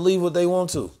everybody else believe what they want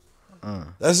to.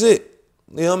 That's it.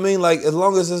 You know what I mean? Like, as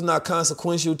long as it's not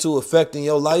consequential to affecting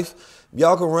your life,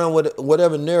 y'all can run with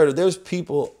whatever narrative. There's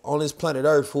people on this planet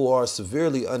Earth who are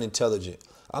severely unintelligent.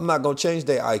 I'm not going to change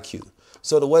their IQ.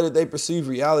 So the way that they perceive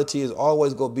reality is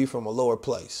always going to be from a lower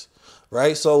place,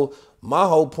 right? So my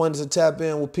whole point is to tap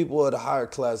in with people of the higher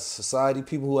class of society,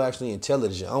 people who are actually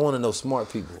intelligent. I want to know smart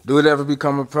people. Do it ever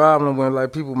become a problem when,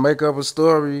 like, people make up a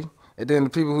story and then the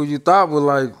people who you thought were,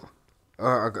 like,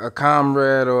 a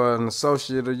comrade or an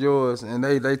associate of yours, and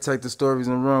they take the stories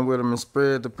and run with them and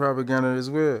spread the propaganda as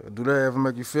well? Do that ever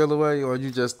make you feel away, or you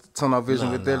just tunnel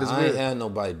vision with that as well? I ain't had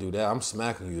nobody do that. I'm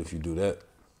smacking you if you do that.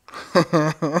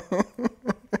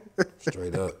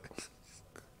 Straight up.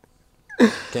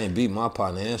 Can't beat my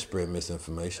partner and spread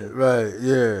misinformation. Right,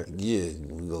 yeah. Yeah,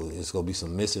 it's going to be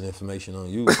some missing information on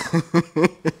you.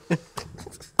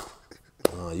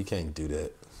 You can't do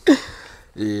that.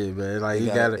 Yeah, man. Like, you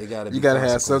gotta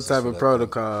have some type of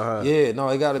protocol, huh? Yeah, no,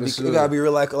 it gotta be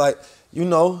real. Like you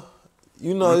know,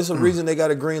 there's a reason they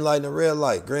got a green light and a red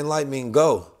light. Green light mean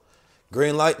go.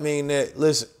 Green light mean that,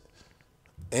 listen,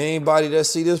 anybody that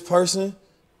see this person,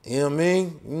 you know what I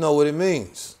mean? You know what it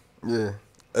means. Yeah.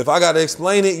 If I gotta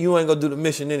explain it, you ain't gonna do the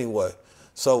mission anyway.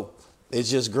 So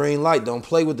it's just green light. Don't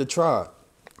play with the tribe.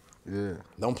 Yeah.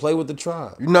 Don't play with the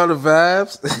tribe. You know the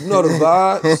vibes. You know the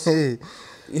vibes.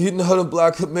 You know the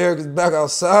Black Americans back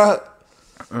outside.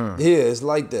 Yeah, it's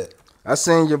like that. I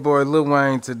seen your boy Lil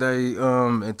Wayne today,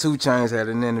 and 2 Chainz had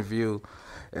an interview,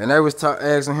 and they was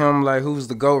asking him, like, who's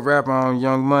the GOAT rapper on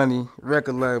Young Money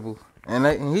record label,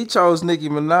 and he chose Nicki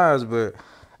Minaj, but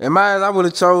in my eyes, I would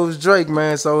have chose Drake,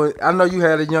 man. So I know you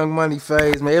had a Young Money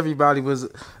phase, man. Everybody was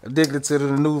addicted to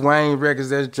the new Wayne records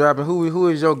that's dropping. Who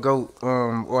is your GOAT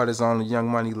artist on the Young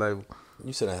Money label?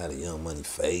 You said I had a Young Money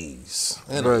phase.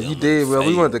 Bro, you did, bro.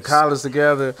 We went to college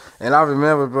together, and I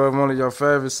remember, bro, one of your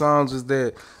favorite songs was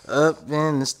that Up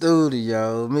in the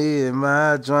Studio, Me and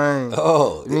My Dream.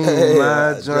 Oh, Me and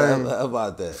My Dream. How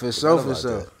about that? For sure.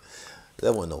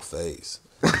 That wasn't no phase.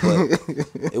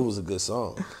 But it was a good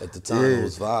song. At the time, it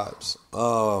was vibes.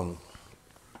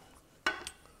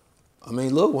 I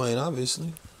mean, Lil Wayne,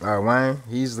 obviously. Wayne,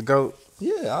 he's the GOAT.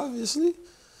 Yeah, obviously.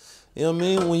 You know what I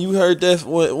mean? When you heard that,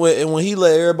 when he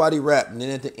let everybody rap, and then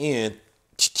at the end,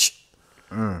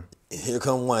 here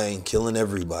come Wayne killing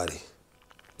everybody.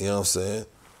 You know what I'm saying?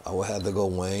 I would have to go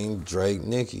Wayne, Drake,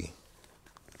 Nicki.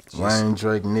 Wayne,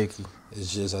 Drake, Nicki.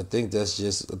 It's just, I think that's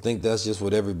just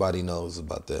what everybody knows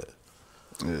about that.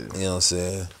 Yeah. You know what I'm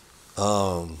saying?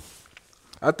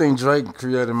 I think Drake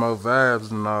created more vibes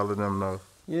than all of them, though.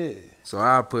 Yeah. So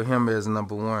I'll put him as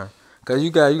number 1. Cause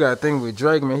you got to think with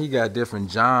Drake, man, he got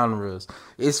different genres.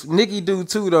 It's Nicki do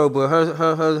too though, but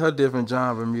her different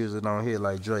genre music don't hit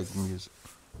like Drake music.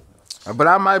 But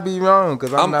I might be wrong,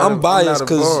 cause I'm biased,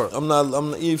 cause I'm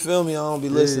not. You feel me? I don't be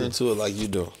listening to it like you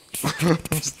do.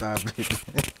 Stop it.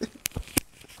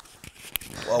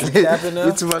 Well, we tapping now?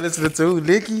 You too much listening to who,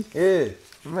 Nicki? Yeah.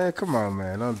 Man, come on,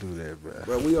 man, don't do that, bro.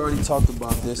 Bro, we already talked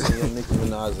about this in your Nicki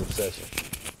Minaj obsession.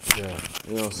 Yeah.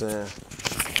 You know what I'm saying?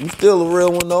 You still a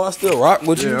real one though. I still rock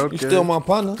with you. Okay. You still my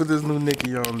partner. Put this new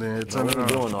Nicki on there. Turn it on.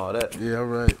 Doing all that. Yeah, all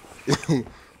right.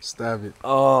 Stop it.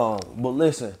 But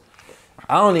listen,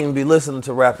 I don't even be listening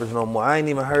to rappers no more. I ain't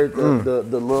even heard the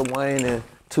Lil Wayne and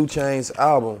 2 Chainz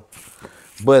album.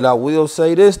 But I will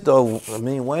say this though. I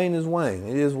mean, Wayne is Wayne.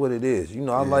 It is what it is. You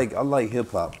know, I like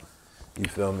hip hop. You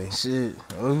feel me? Shit.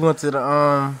 We went to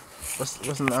the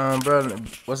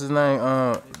what's his name?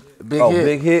 Big Oh, Hit.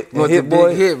 Big Hit. Went Hit to Boy?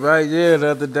 Big Hit, right? Yeah, the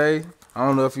other day. I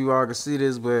don't know if you all can see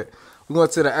this, but we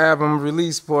went to the album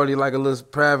release party, like a little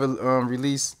private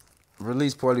release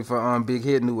party for Big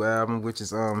Hit new album, which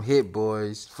is Hit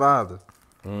Boy's father,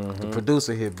 the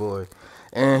producer Hit Boy,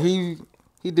 and he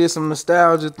did some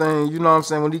nostalgia thing. You know what I'm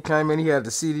saying? When he came in, he had the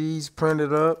CDs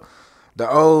printed up. The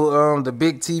old, the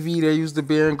big TV that used to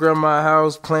be in grandma's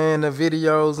house playing the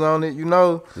videos on it, you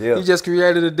know? Yeah. He just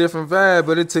created a different vibe,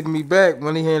 but it took me back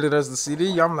when he handed us the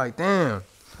CD. I'm like, damn,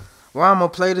 why I'm gonna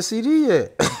play the CD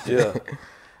yet? Yeah.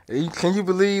 Can you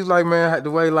believe, like, man,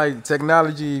 the way, like,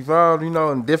 technology evolved, you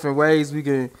know, in different ways we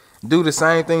can do the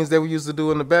same things that we used to do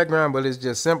in the background, but it's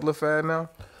just simplified now?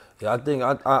 Yeah, I think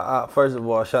I first of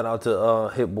all, shout out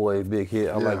to Hit Boy, Big Hit.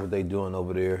 I like Yeah. what they doing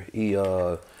over there. He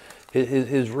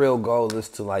his real goal is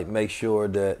to like make sure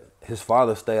that his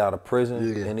father stay out of prison,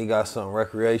 Yeah. and he got something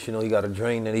recreational. He got a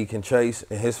dream that he can chase.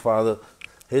 And his father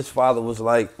was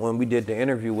like, when we did the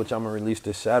interview, which I'm gonna release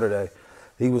this Saturday,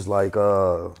 he was like,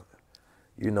 you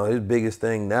know, his biggest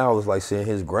thing now is like seeing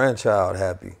his grandchild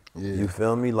happy. Yeah. You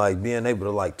feel me? Like being able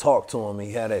to like talk to him.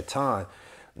 He had that time.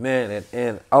 Man,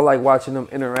 and I like watching them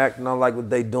interact, and I like what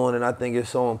they doing, and I think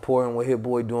it's so important what Hit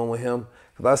Boy doing with him.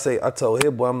 Cause I told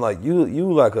Hit Boy, I'm like,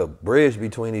 you like a bridge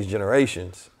between these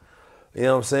generations. You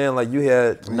know what I'm saying? Like you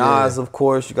had Nas, of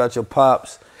course, you got your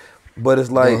pops, but it's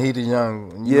like He the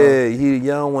young, you yeah, he the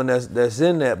young one that's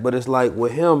in that. But it's like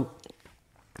with him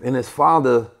and his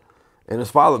father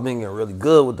being really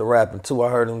good with the rapping too. I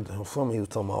heard him, he was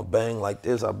talking about bang like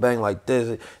this, I bang like this.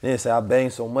 And then he said, I bang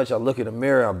so much, I look in the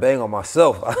mirror, I bang on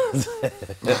myself.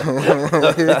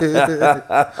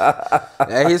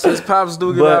 Yeah, his pops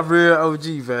do get out real OG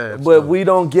vibes. But we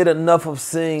don't get enough of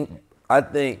seeing, I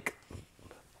think,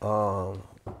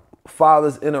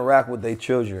 fathers interact with their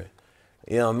children.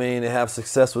 You know what I mean? And have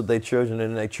success with their children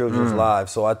and their children's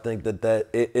lives. So I think that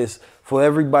it is, for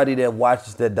everybody that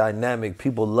watches that dynamic,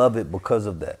 people love it because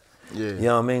of that. Yeah. You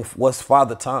know what I mean? What's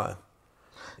father time?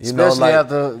 You Especially know, like,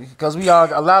 after, because we all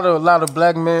a lot of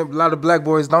black men, a lot of black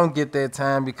boys don't get that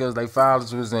time because their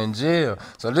fathers was in jail.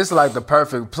 So this is like the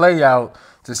perfect play out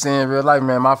to see in real life.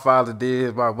 Man, my father did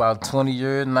about 20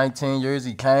 years, 19 years.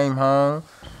 He came home,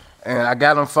 and I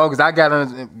got him focused. I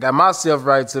got myself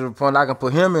right to the point I can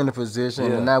put him in a position,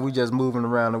 Yeah. and now we just moving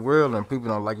around the world, and people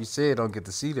don't, like you said, don't get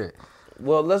to see that.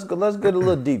 well, let's get a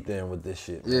little deep then with this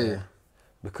shit. Man. Yeah.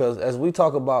 Because as we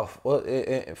talk about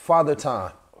father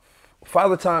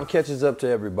time catches up to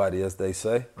everybody, as they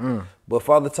say. But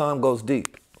father time goes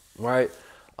deep, right?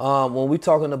 When we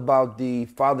talking about the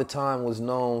father time was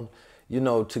known, you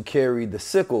know, to carry the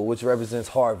sickle, which represents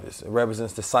harvest. It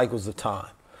represents the cycles of time,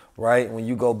 right? When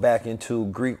you go back into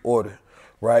Greek order,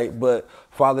 right? But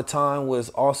father time was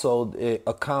also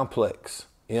a complex,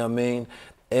 you know what I mean?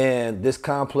 And this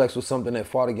complex was something that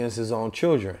fought against his own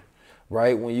children,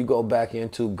 right? When you go back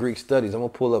into Greek studies, I'm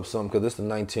gonna pull up some because it's the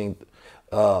 19th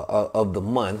of the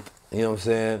month, you know what I'm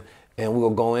saying? And we'll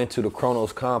go into the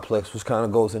Chronos complex, which kind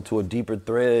of goes into a deeper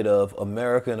thread of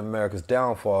America and America's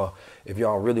downfall, if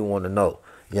y'all really want to know.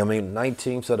 You know what I mean?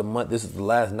 19th of the month, this is the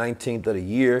last 19th of the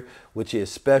year, which is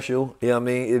special. You know what I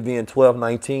mean? It being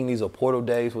 12/19, these are portal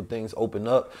days where things open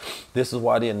up. This is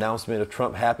why the announcement of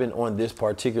Trump happened on this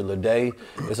particular day.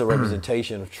 It's a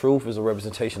representation of truth. It's a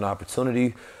representation of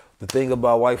opportunity. The thing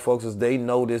about white folks is they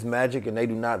know this magic and they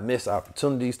do not miss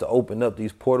opportunities to open up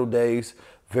these portal days.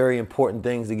 Very important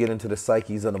things to get into the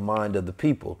psyches of the mind of the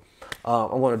people.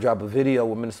 I'm going to drop a video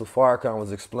where Minister Farrakhan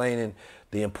was explaining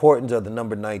the importance of the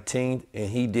number 19, and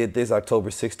he did this October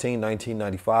 16,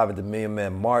 1995 at the Million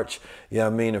Man March, you know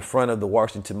what I mean, in front of the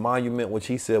Washington Monument, which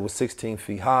he said was 16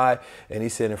 feet high, and he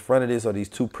said in front of this are these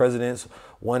two presidents.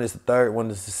 One is the 3rd, one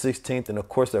is the 16th, and of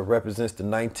course that represents the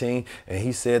 19, and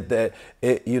he said that,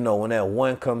 it, you know, when that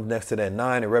 1 comes next to that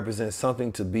 9, it represents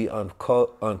something to be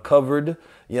uncovered,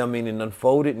 you know what I mean, and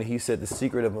unfolded, and he said the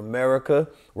secret of America,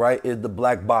 right, is the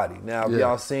black body. Now, if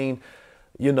y'all seen,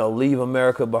 you know, Leave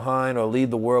America Behind or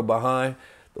Leave the World Behind,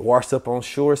 Washed Up on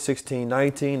Shore,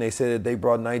 1619, they said that they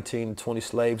brought 19 and 20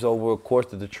 slaves over. Of course,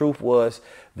 the truth was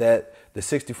that the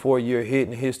 64-year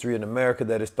hidden history in America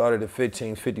that it started in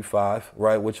 1555,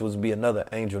 right, which was be another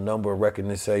angel number of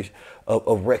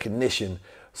recognition.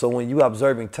 So when you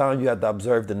observing time, you have to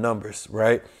observe the numbers,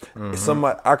 right?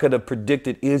 Somebody, I could have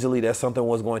predicted easily that something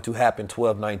was going to happen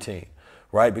 1219.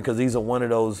 Right, because these are one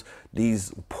of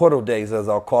these portal days, as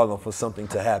I'll call them, for something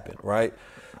to happen, right?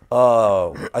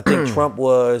 I think Trump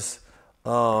was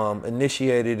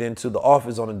initiated into the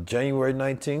office on January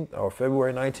 19th or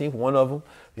February 19th, one of them.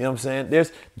 You know what I'm saying?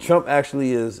 Trump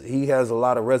actually he has a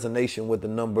lot of resonation with the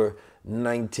number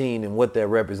 19 and what that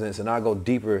represents, and I'll go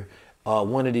deeper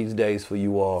one of these days for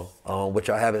you all, which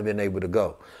I haven't been able to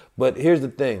go. But here's the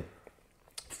thing.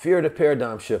 Fear of the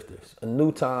paradigm shifters. A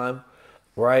new time,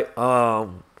 right?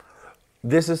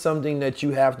 This is something that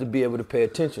you have to be able to pay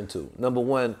attention to. Number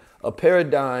one, a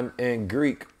paradigm in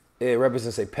Greek, it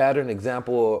represents a pattern,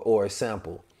 example, or a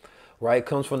sample, right? It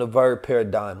comes from the verb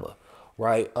paradigma,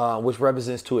 right? Which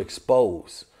represents to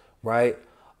expose, right?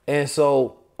 And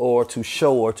so, or to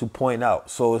show or to point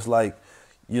out. So it's like,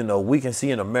 you know, we can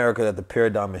see in America that the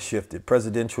paradigm has shifted.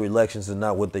 Presidential elections are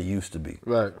not what they used to be.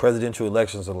 Right. Presidential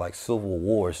elections are like civil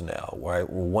wars now, right?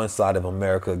 We're one side of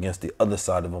America against the other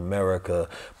side of America,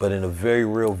 but in a very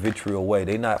real vitriol way.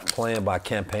 They're not playing by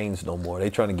campaigns no more. They're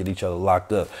trying to get each other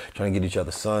locked up, trying to get each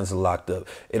other's sons locked up.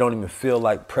 It don't even feel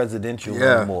like presidential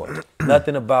anymore.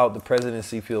 Nothing about the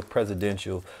presidency feels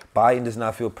presidential. Biden does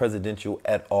not feel presidential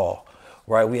at all,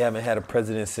 right? We haven't had a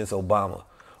president since Obama,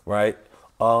 right?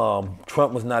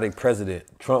 Trump was not a president.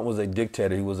 Trump was a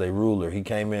dictator. He was a ruler. He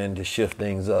came in to shift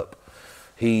things up.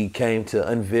 He came to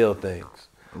unveil things,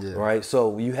 right?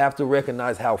 So you have to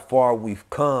recognize how far we've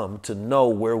come to know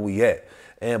where we at.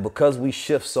 And because we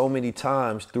shift so many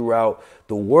times throughout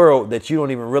the world that you don't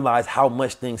even realize how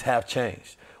much things have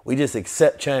changed. We just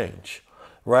accept change,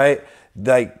 right?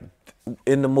 Like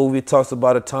in the movie, it talks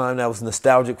about a time that was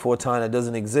nostalgic for a time that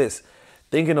doesn't exist.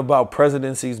 Thinking about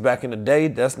presidencies back in the day,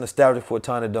 that's nostalgic for a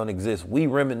time that don't exist. We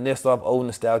reminisce off old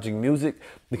nostalgic music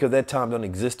because that time don't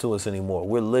exist to us anymore.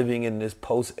 We're living in this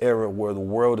post-era where the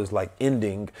world is like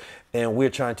ending and we're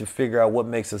trying to figure out what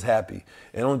makes us happy.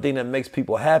 And the only thing that makes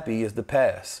people happy is the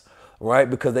past, right?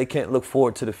 Because they can't look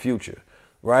forward to the future,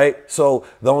 right? So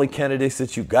the only candidates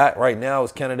that you got right now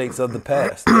is candidates of the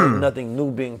past. There's nothing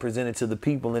new being presented to the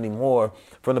people anymore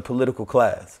from the political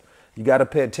class. You got to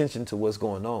pay attention to what's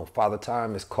going on. Father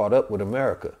Time is caught up with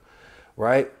America,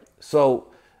 right? So,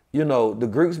 you know, the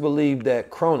Greeks believed that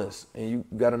Chronos, and you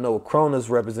got to know Chronos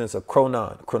represents a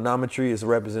chronon. Chronometry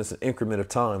represents an increment of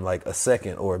time, like a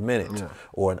second or a minute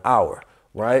or an hour,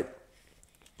 right?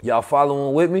 Y'all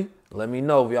following with me? Let me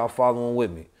know if y'all following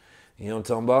with me. You know what I'm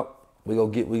talking about? We go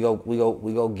get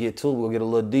to it. We'll get a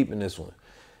little deep in this one.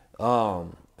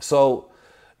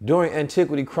 During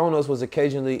antiquity, Chronos was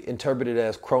occasionally interpreted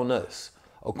as Cronus.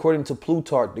 According to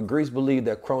Plutarch, the Greeks believed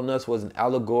that Cronus was an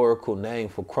allegorical name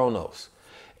for Kronos.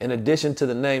 In addition to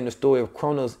the name, the story of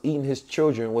Kronos eating his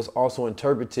children was also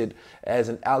interpreted as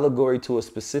an allegory to a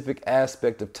specific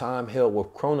aspect of time held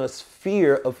with Kronos'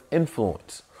 fear of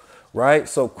influence, right?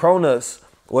 So Kronos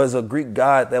was a Greek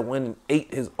god that went and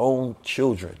ate his own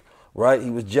children. Right? He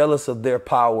was jealous of their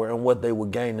power and what they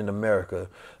would gain in America.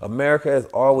 America has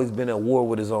always been at war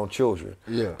with his own children.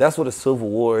 Yeah. That's what a civil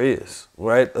war is,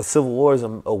 right? A civil war is a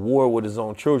war with his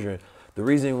own children. The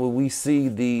reason when we see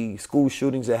the school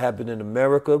shootings that happen in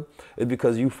America is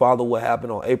because you follow what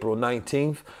happened on April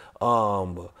 19th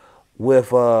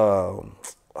with,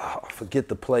 I forget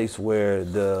the place where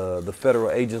the federal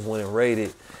agents went and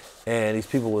raided. And these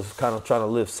people was kind of trying to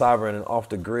live sovereign and off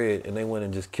the grid, and they went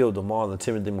and just killed them all. And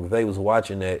Timothy McVeigh was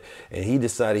watching that, and he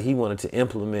decided he wanted to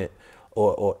implement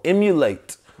or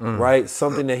emulate, right,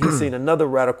 something that he seen another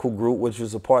radical group, which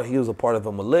was he was a part of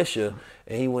a militia,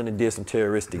 and he went and did some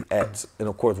terroristic acts. And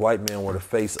of course, white men were the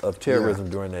face of terrorism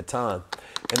during that time.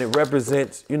 And it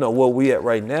represents, you know, where we at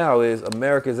right now is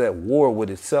America's at war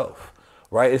with itself,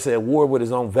 right? It's at war with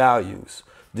its own values.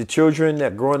 The children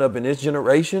that growing up in this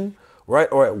generation, right,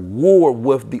 are at war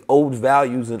with the old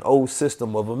values and old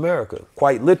system of America,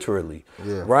 quite literally,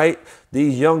 right?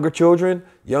 These younger children,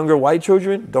 younger white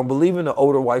children, don't believe in the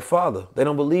older white father. They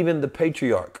don't believe in the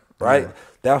patriarch, right?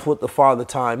 That's what the father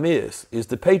time is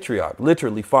the patriarch,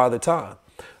 literally father time,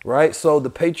 right? So the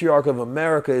patriarch of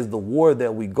America is the war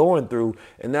that we're going through,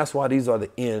 and that's why these are the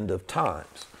end of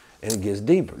times, and it gets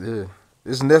deeper. Yeah,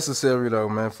 it's necessary though,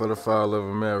 man, for the fall of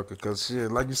America, because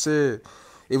shit, like you said,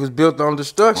 it was built on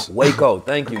destruction. Waco,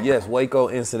 thank you. Yes, Waco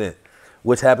incident,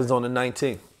 which happens on the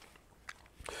 19th,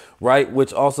 right?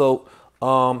 Which also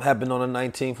happened on the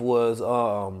 19th was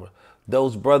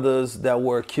those brothers that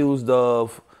were accused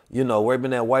of, you know,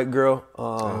 raping that white girl.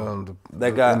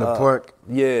 That guy in the park.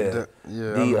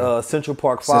 Central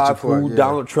Park 5, who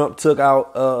Donald Trump took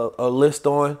out a list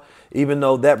on, even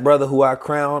though that brother who I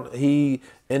crowned, he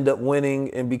ended up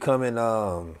winning and becoming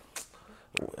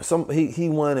he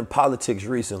won in politics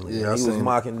recently. Yeah, he was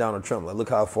mocking Donald Trump. Like, look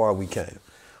how far we came.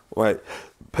 Right.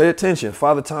 Pay attention.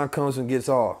 Father Time comes and gets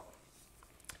all.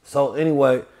 So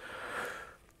anyway,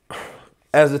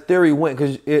 as the theory went,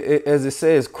 because as it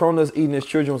says, Kronos eating his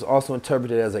children was also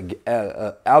interpreted as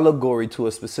a allegory to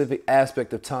a specific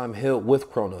aspect of time held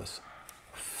with Kronos.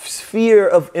 Sphere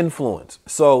of influence.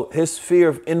 So his sphere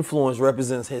of influence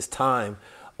represents his time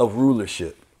of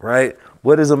rulership, right?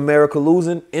 What is America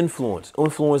losing? Influence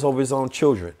over its own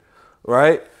children,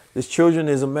 right? Its children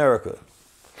is America.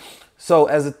 So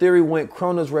as the theory went,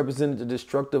 Cronus represented the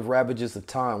destructive ravages of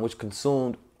time, which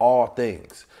consumed all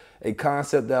things. A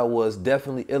concept that was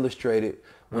definitely illustrated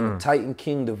when the Titan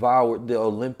King devoured the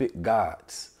Olympic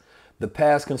gods. The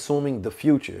past consuming the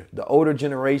future. The older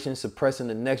generation suppressing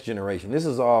the next generation. This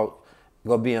is all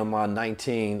going to be in my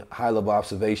 19 high-level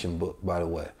observation book, by the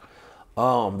way.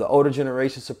 The older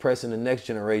generation suppressing the next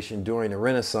generation during the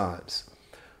Renaissance.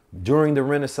 During the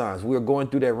Renaissance, we're going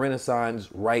through that Renaissance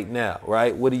right now,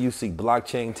 right? What do you see?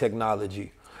 Blockchain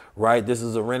technology, right? This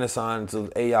is a renaissance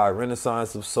of AI,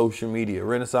 renaissance of social media,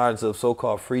 renaissance of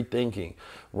so-called free thinking,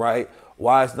 right?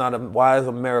 Why is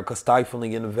America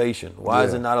stifling innovation? Why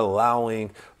is it not allowing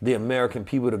the American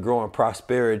people to grow in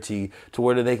prosperity to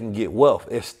where they can get wealth?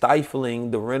 It's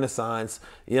stifling the renaissance.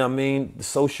 You know what I mean? The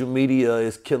social media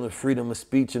is killing freedom of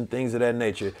speech and things of that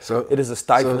nature. So it is a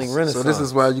stifling renaissance. So this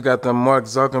is why you got the Mark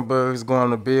Zuckerbergs going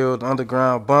to build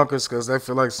underground bunkers because they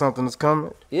feel like something is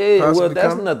coming? Yeah, well,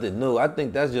 that's nothing new. I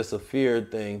think that's just a fear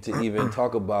thing to even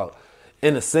talk about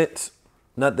in a sense.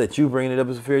 Not that you bringing it up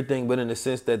as a fear thing, but in the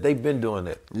sense that they've been doing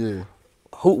it. Yeah.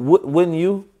 Wouldn't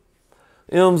you?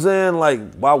 You know what I'm saying?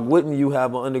 Like, why wouldn't you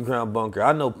have an underground bunker?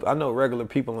 I know regular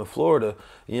people in Florida,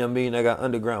 you know what I mean, they got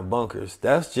underground bunkers.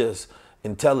 That's just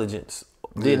intelligence.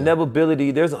 The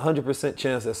inevitability, there's a 100%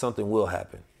 chance that something will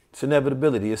happen. It's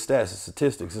inevitability, it's stats, it's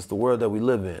statistics, it's the world that we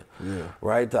live in. Yeah.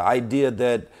 Right? The idea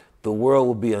that the world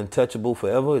will be untouchable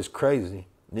forever is crazy.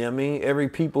 You know what I mean? Every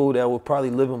people that were probably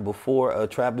living before a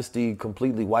travesty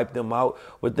completely wiped them out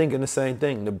were thinking the same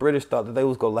thing. The British thought that they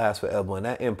was going to last forever and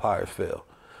that empires fell,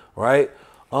 right?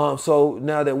 So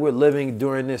now that we're living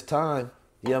during this time,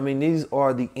 you know what I mean? These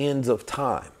are the ends of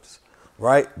times,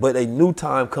 right? But a new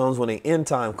time comes when the end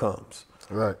time comes.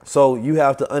 Right. So you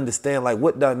have to understand, like,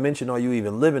 what dimension are you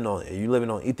even living on? Are you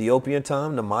living on Ethiopian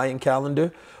time, the Mayan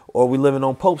calendar, or are we living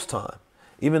on Pope's time?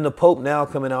 Even the Pope now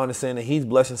coming out and saying that he's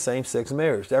blessing same-sex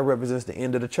marriage. That represents the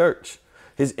end of the church.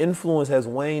 His influence has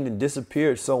waned and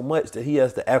disappeared so much that he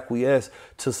has to acquiesce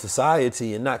to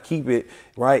society and not keep it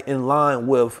right in line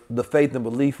with the faith and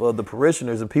belief of the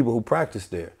parishioners and people who practice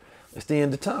there. It's the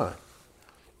end of time.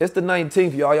 It's the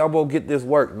 19th, y'all. Y'all both get this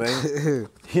work, man. You know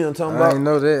what I'm talking about? I didn't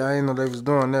know that. I didn't know they was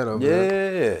doing that over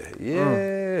there.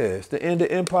 Yeah. It's the end of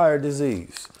empire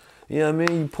disease. You know what I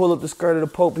mean? You pull up the skirt of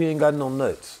the Pope, he ain't got no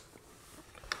nuts.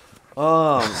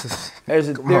 As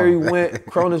the theory went,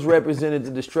 Cronus represented the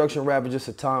destruction ravages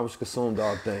of time which consumed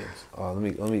all things. Let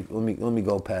me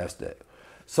go past that.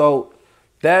 So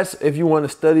that's, if you want to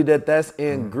study that, that's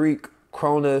in Greek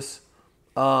Cronus,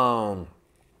 in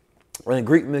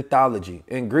Greek mythology.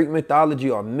 In Greek mythology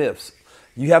are myths.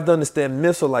 You have to understand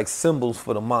myths are like symbols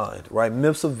for the mind, right?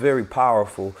 Myths are very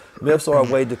powerful. Myths are a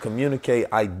way to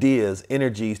communicate ideas,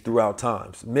 energies throughout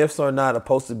times. Myths are not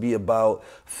supposed to be about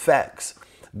facts.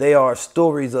 They are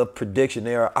stories of prediction.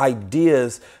 They are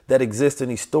ideas that exist in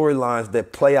these storylines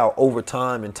that play out over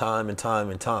time and time and time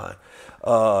and time.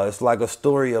 It's like a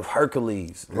story of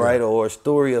Hercules, right? Or a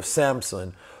story of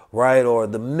Samson, right? Or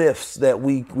the myths that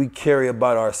we carry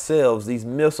about ourselves. These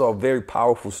myths are very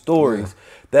powerful stories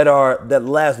that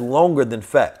last longer than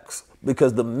facts,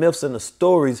 because the myths and the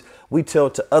stories we tell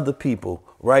to other people,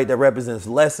 right? That represents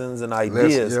lessons and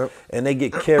ideas, and they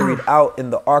get carried out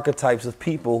in the archetypes of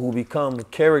people who become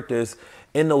characters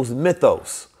in those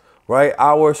mythos, right?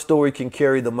 Our story can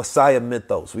carry the Messiah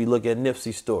mythos. We look at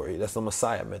Nipsey's story. That's the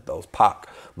Messiah mythos. Pac,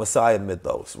 Messiah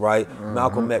mythos, right?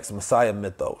 Malcolm X, Messiah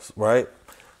mythos, right?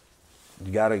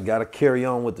 You gotta carry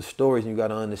on with the stories, and you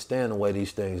gotta understand the way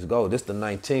these things go. This the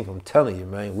 19th. I'm telling you,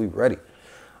 man, we ready.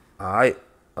 All right.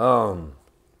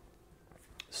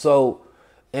 So,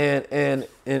 and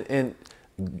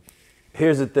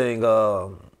here's the thing.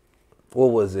 What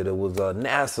was it? It was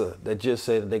NASA that just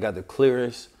said that they got the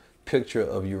clearest picture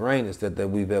of Uranus that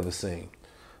we've ever seen.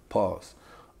 Pause.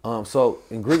 So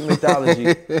in Greek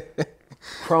mythology,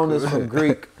 Cronus from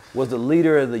Greek was the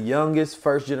leader of the youngest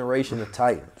first generation of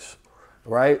Titans,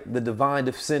 right? The divine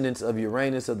descendants of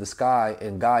Uranus of the sky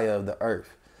and Gaia of the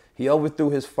earth. He overthrew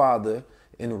his father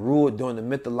and ruled during the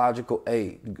mythological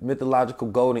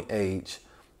golden age,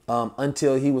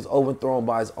 until he was overthrown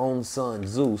by his own son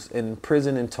Zeus and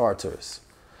imprisoned in Tartarus.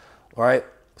 All right.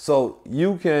 So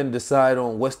you can decide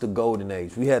on what's the golden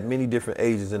age. We had many different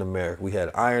ages in America. We had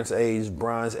Iron Age,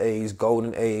 Bronze Age,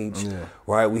 Golden Age,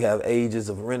 right? We have ages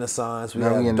of Renaissance. We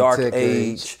have Dark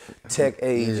Age, Tech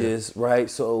Ages, right?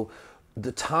 So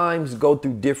the times go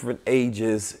through different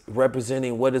ages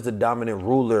representing what is the dominant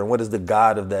ruler and what is the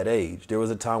god of that age. There was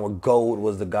a time where gold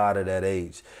was the god of that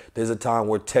age. There's a time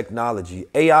where technology,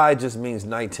 AI just means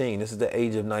 19. This is the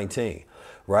age of 19,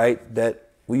 right? That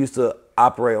we used to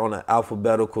operate on an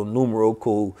alphabetical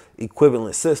numerical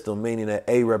equivalent system, meaning that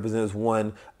A represents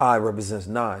 1, I represents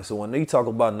 9. So when they talk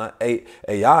about AI,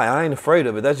 I ain't afraid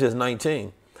of it. That's just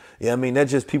 19. Yeah, I mean,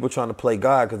 that's just people trying to play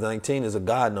God, because 19 is a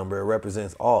God number. It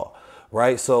represents all.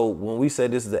 Right. So when we say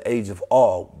this is the age of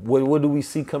all, what do we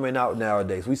see coming out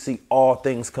nowadays? We see all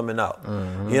things coming out.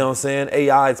 Mm-hmm. You know what I'm saying?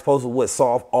 AI is supposed to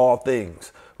solve all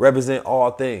things, represent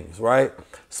all things. Right.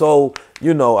 So,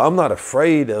 I'm not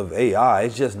afraid of AI.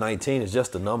 It's just 19. It's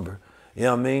just a number. You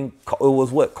know what I mean? It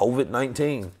was COVID-19.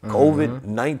 Mm-hmm.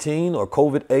 COVID-19 or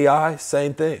COVID AI,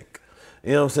 same thing.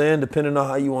 You know what I'm saying? Depending on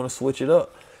how you want to switch it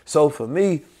up. So for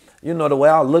me, the way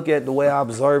I look at, the way I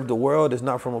observe the world is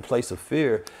not from a place of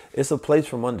fear. It's a place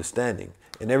from understanding.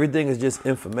 And everything is just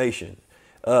information.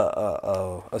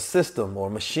 A system or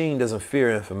a machine doesn't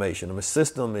fear information. A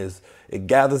system it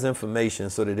gathers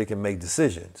information so that it can make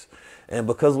decisions. And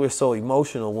because we're so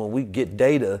emotional, when we get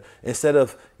data, instead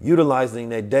of utilizing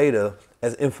that data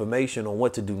as information on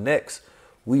what to do next,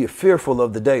 we are fearful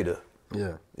of the data. Yeah.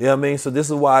 You know what I mean? So this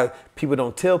is why people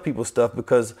don't tell people stuff,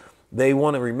 because they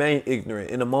want to remain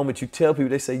ignorant. In the moment you tell people,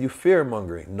 they say you fear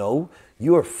mongering. No,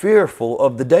 you are fearful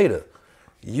of the data.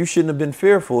 You shouldn't have been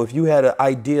fearful. If you had an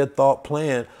idea, thought,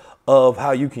 plan of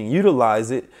how you can utilize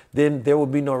it, then there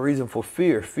would be no reason for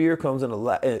fear. Fear comes in a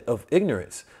lack of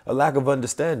ignorance, a lack of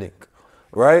understanding,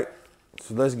 right?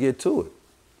 So let's get to it.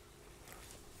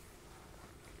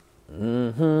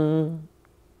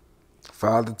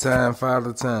 Father time.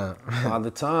 Father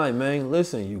time, man.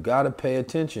 Listen, you got to pay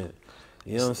attention.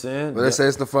 You know what I'm saying? But they say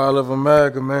it's the fall of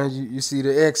America, man. You see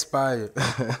the expired.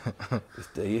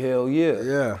 Hell yeah.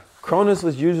 Yeah. Cronus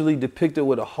was usually depicted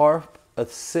with a harp, a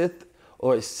scythe,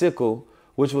 or a sickle,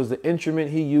 which was the instrument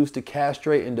he used to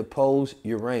castrate and depose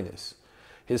Uranus,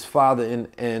 his father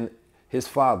and his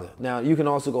father. Now, you can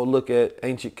also go look at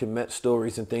ancient Kemet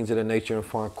stories and things of that nature and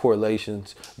find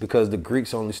correlations, because the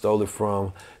Greeks only stole it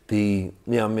from the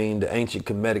ancient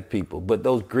Kemetic people. But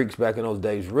those Greeks back in those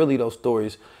days, really those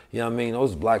stories,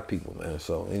 those black people, man.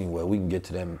 So anyway, we can get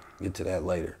to that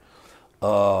later.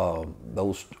 Or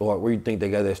where you think they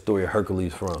got that story of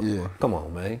Hercules from? Yeah. Come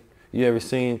on, man. You ever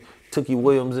seen Tookie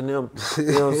Williams and them? You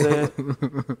know what I'm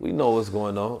saying? We know what's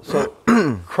going on. So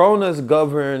Cronus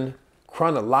governed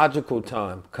chronological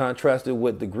time, contrasted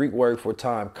with the Greek word for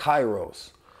time,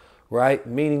 kairos, right?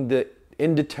 Meaning the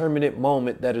indeterminate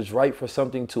moment that is right for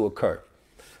something to occur.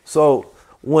 So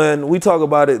when we talk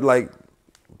about it, like,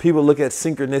 people look at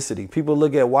synchronicity. People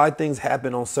look at why things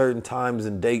happen on certain times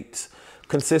and dates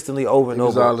consistently over and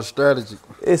over. It's all a strategy.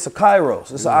 It's a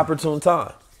kairos. It's an opportune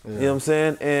time. Yeah. You know what I'm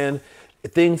saying? And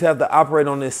things have to operate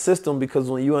on this system, because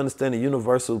when you understand the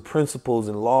universal principles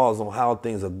and laws on how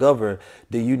things are governed,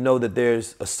 then you know that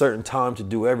there's a certain time to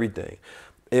do everything.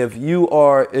 If you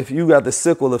got the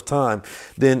sickle of time,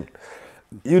 then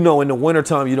in the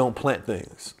wintertime you don't plant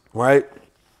things, right?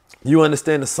 You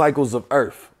understand the cycles of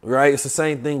Earth, right? It's the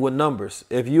same thing with numbers.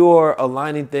 If you are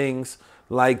aligning things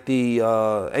like the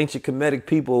ancient Kemetic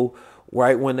people,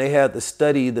 right, when they had to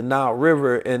study the Nile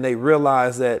River, and they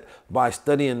realized that by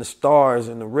studying the stars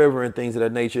and the river and things of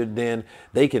that nature, then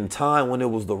they can time when it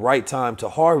was the right time to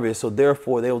harvest. So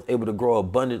therefore they were able to grow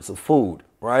abundance of food,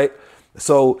 right?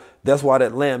 So that's why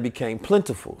that land became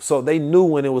plentiful. So they knew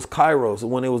when it was kairos,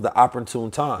 when it was the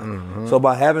opportune time. Mm-hmm. So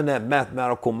by having that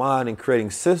mathematical mind and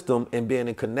creating system and being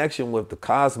in connection with the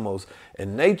cosmos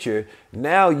and nature,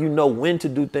 now you know when to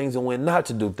do things and when not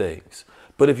to do things.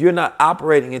 But if you're not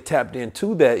operating and tapped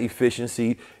into that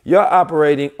efficiency, you're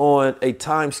operating on a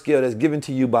time scale that's given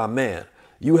to you by man.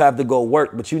 You have to go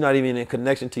work, but you're not even in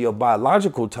connection to your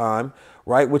biological time,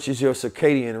 right? Which is your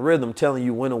circadian rhythm telling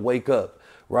you when to wake up,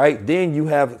 right? Then you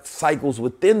have cycles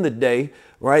within the day,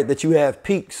 right? That you have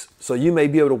peaks. So you may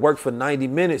be able to work for 90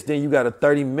 minutes. Then you got a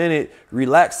 30-minute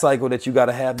relaxed cycle that you got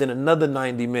to have, then another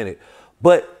 90-minute.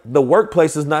 But the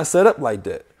workplace is not set up like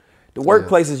that. The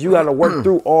workplaces, you got to work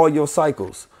through all your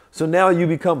cycles. So now you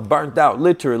become burnt out,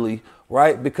 literally,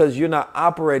 right? Because you're not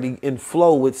operating in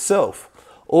flow with self.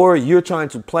 Or you're trying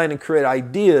to plan and create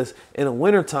ideas in the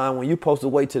wintertime when you're supposed to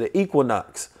wait to the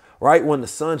equinox, right? When the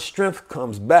sun's strength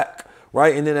comes back,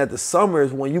 right? And then at the summer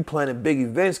is when you planning big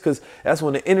events, because that's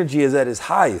when the energy is at its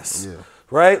highest,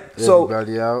 right?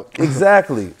 Everybody out.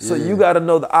 Exactly. So you got to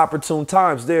know the opportune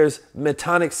times. There's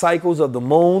metonic cycles of the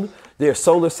moon. There's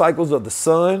solar cycles of the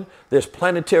sun. There's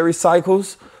planetary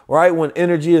cycles, right? When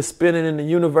energy is spinning in the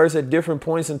universe at different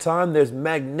points in time, there's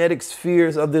magnetic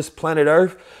spheres of this planet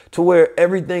Earth to where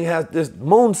everything has this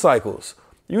moon cycles.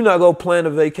 You're not going to plan a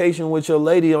vacation with your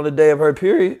lady on the day of her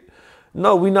period.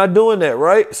 No, we're not doing that,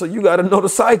 right? So you got to know the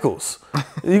cycles.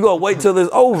 You going to wait till it's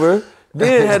over,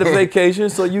 then have a vacation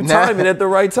so you time it at the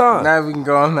right time. Now we can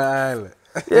go on the island.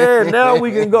 Yeah, now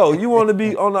we can go. You want to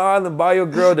be on the island by your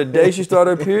girl the day she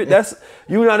started her period?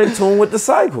 You're not in tune with the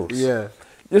cycles. Yeah.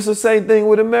 It's the same thing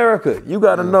with America. You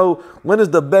got to know when is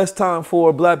the best time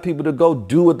for black people to go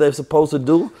do what they're supposed to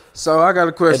do. So I got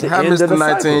a question. How Mr. 19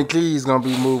 cycle. Keys going to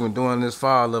be moving during this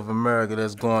fall of America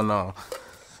that's going on?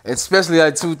 Especially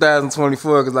like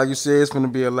 2024, because like you said, it's going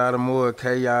to be a lot of more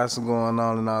chaos going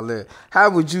on and all that.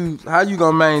 How you going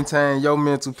to maintain your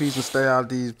mental peace and stay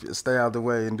out the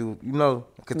way and do,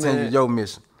 continue your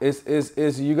mission?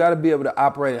 It's you got to be able to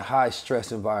operate in high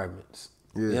stress environments.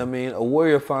 Yeah. You know what I mean? A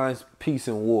warrior finds peace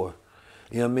in war.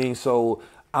 You know what I mean? So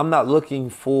I'm not looking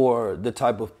for the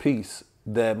type of peace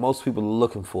that most people are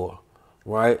looking for,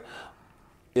 right?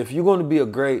 If you're going to be a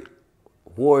great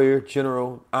warrior,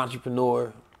 general,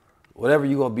 entrepreneur, whatever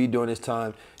you're going to be during this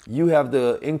time, you have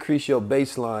to increase your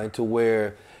baseline to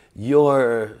where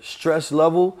your stress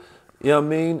level, you know what I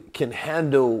mean, can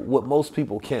handle what most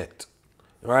people can't,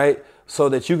 right? So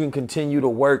that you can continue to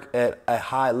work at a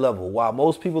high level. While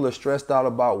most people are stressed out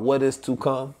about what is to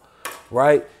come,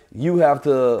 right? You have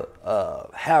to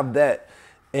have that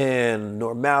in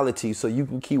normality so you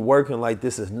can keep working like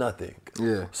this is nothing.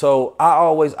 Yeah. So I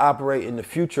always operate in the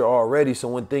future already, so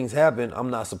when things happen, I'm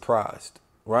not surprised,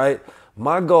 right?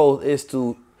 My goal is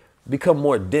to become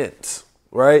more dense,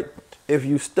 right? If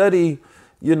you study,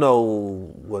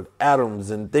 with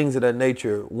atoms and things of that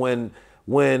nature, when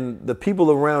the people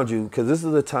around you, because this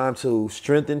is the time to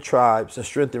strengthen tribes and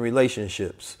strengthen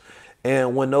relationships.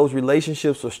 And when those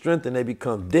relationships are strengthened, they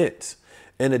become dense.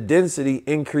 And the density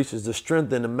increases the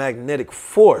strength and the magnetic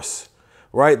force,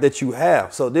 right, that you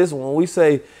have. So when we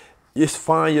say just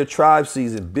find your tribe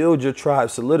season, build your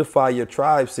tribe, solidify your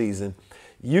tribe season,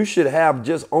 you should have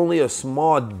just only a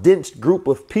small, dense group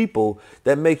of people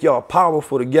that make y'all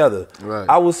powerful together. Right.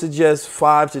 I would suggest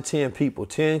 5 to 10 people.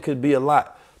 10 could be a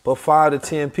lot, but 5 to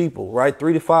 10 people, right?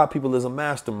 3 to 5 people is a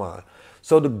mastermind.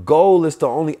 So the goal is to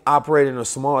only operate in a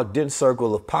small, dense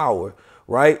circle of power,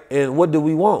 right? And what do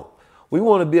we want? We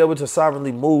want to be able to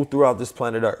sovereignly move throughout this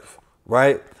planet Earth,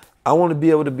 right? I want to be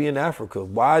able to be in Africa.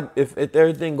 Why, if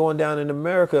everything going down in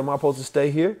America, am I supposed to stay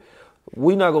here?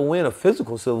 We're not going to win a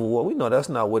physical civil war. We know that's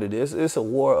not what it is. It's a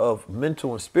war of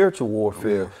mental and spiritual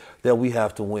warfare that we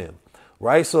have to win,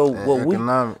 right? So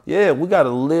we got to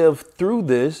live through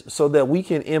this so that we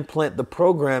can implant the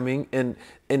programming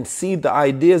and seed the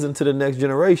ideas into the next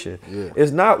generation. Yeah.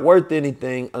 It's not worth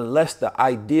anything unless the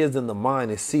ideas in the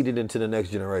mind is seeded into the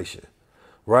next generation,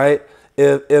 right?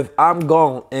 If I'm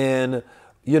gone and,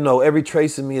 every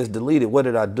trace of me is deleted, what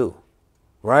did I do?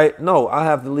 Right? No, I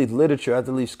have to leave literature. I have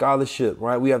to leave scholarship,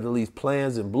 right? We have to leave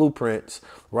plans and blueprints,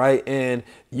 right? And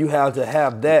you have to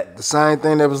have that. The same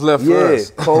thing that was left for us.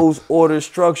 Codes, order,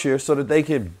 structure, so that they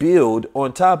can build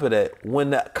on top of that when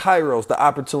the kairos, the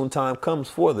opportune time comes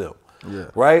for them,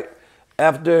 right?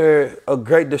 After a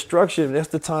great destruction, that's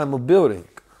the time of building,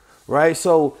 right?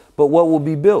 So, but what will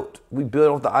be built? We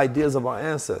build on the ideas of our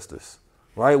ancestors,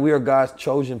 right? We are God's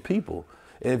chosen people.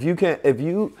 And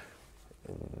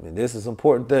and this is an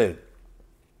important thing.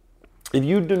 If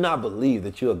you do not believe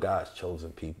that you're God's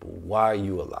chosen people, why are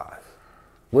you alive?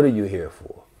 What are you here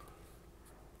for?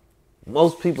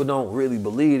 Most people don't really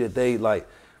believe that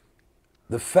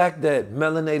the fact that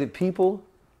melanated people,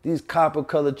 these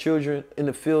copper-colored children in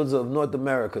the fields of North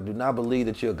America do not believe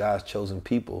that you're God's chosen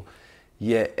people,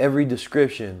 yet every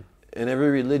description in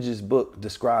every religious book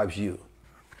describes you.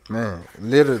 Man,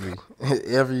 literally,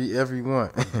 every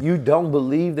one. You don't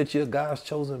believe that you're God's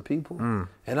chosen people?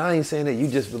 And I ain't saying that you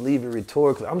just believe it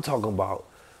rhetorically. I'm talking about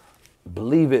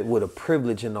believe it with a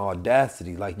privilege and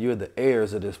audacity, like you're the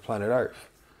heirs of this planet Earth.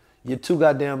 You're too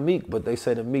goddamn meek, but they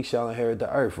say the meek shall inherit the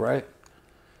earth, right?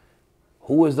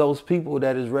 Who is those people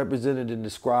that is represented and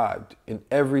described in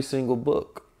every single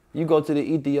book? You go to the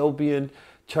Ethiopian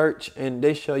church and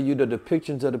they show you the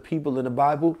depictions of the people in the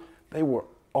Bible. They were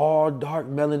all dark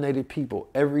melanated people,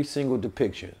 every single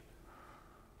depiction.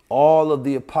 All of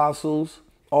the apostles,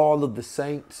 all of the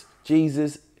saints,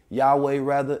 Jesus, Yahweh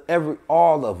rather,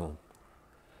 all of them.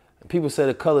 And people say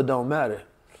the color don't matter.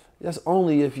 That's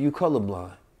only if you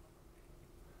colorblind.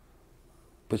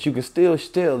 But you can still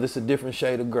this a different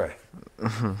shade of gray. You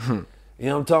know what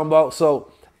I'm talking about?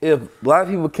 So if a lot of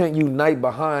people can't unite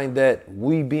behind that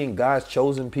we being God's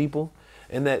chosen people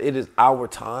and that it is our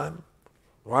time,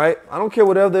 right? I don't care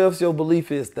whatever else your belief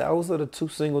is. Those are the two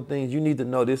single things you need to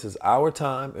know. This is our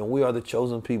time, and we are the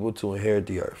chosen people to inherit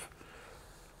the earth.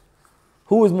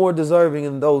 Who is more deserving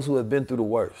than those who have been through the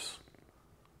worst?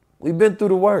 We've been through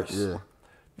the worst. Yeah.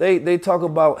 They talk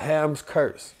about Ham's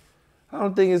curse. I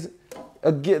don't think it's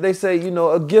a gift. They say,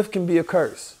 a gift can be a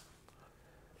curse.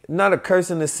 Not a curse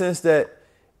in the sense that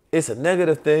it's a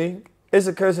negative thing. It's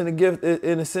a curse in the gift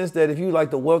in the sense that if you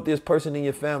like the wealthiest person in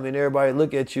your family and everybody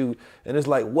look at you and it's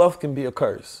like wealth can be a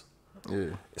curse. Yeah.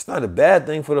 It's not a bad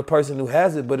thing for the person who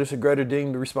has it, but it's a greater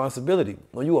deemed responsibility.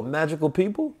 When you are magical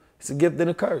people, it's a gift and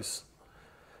a curse.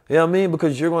 You know what I mean?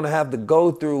 Because you're going to have to go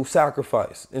through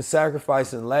sacrifice. And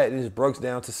sacrifice in Latin is breaks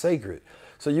down to sacred.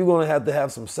 So you're going to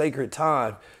have some sacred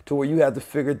time to where you have to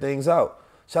figure things out.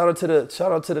 Shout out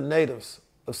to the natives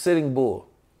of Sitting Bull.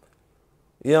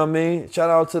 You know what I mean? Shout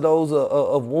out to those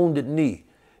of Wounded Knee.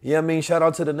 You know what I mean? Shout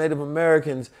out to the Native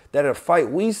Americans that are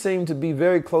fight. We seem to be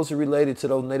very closely related to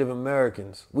those Native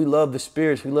Americans. We love the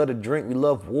spirits. We love to drink. We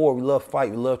love war. We love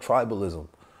fight. We love tribalism.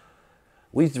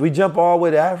 We jump all the way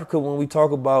to Africa when we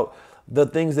talk about the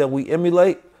things that we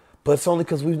emulate, but it's only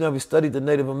because we've never studied the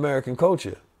Native American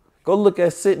culture. Go look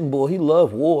at Sitting Bull. He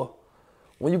loved war.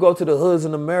 When you go to the hoods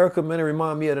in America, man, it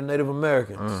remind me of the Native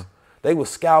Americans. They was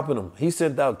scalping them. He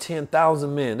sent out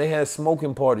 10,000 men. They had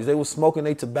smoking parties. They was smoking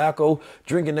their tobacco,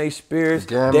 drinking their spirits,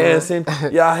 dancing.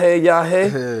 Yahé,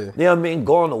 yahé. You know what I mean?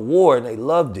 Going to war, and they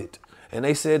loved it. And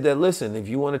they said that, listen, if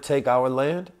you want to take our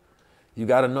land, you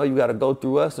got to know you got to go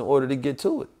through us in order to get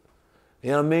to it.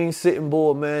 You know what I mean? Sitting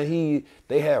Bull, man,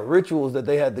 they had rituals that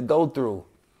they had to go through.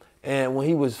 And when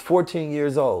he was 14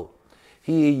 years old,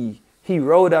 he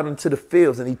rode out into the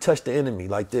fields and he touched the enemy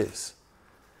like this.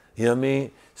 You know what I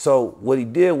mean? So what he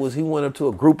did was he went up to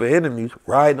a group of enemies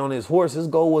riding on his horse. His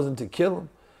goal wasn't to kill them.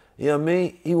 You know what I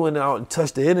mean? He went out and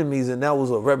touched the enemies, and that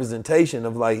was a representation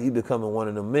of like he becoming one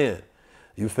of the men.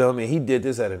 You feel me? He did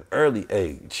this at an early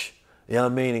age. You know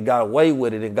what I mean? And got away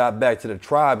with it and got back to the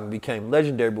tribe and became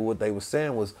legendary. But what they were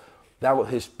saying was that was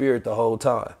his spirit the whole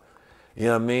time. You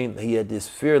know what I mean? He had this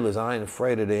fearless, I ain't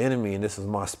afraid of the enemy and this is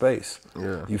my space.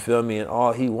 Yeah. You feel me? And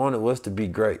all he wanted was to be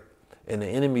great. And the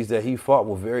enemies that he fought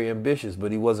were very ambitious,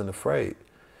 but he wasn't afraid.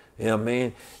 You know what I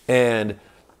mean? And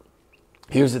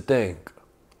here's the thing.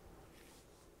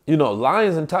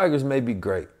 Lions and tigers may be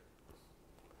great,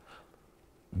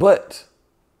 but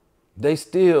they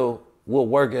still will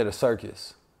work at a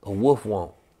circus. A wolf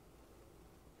won't.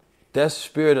 That's the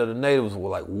spirit of the natives were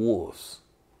like wolves,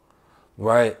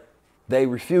 right? They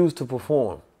refuse to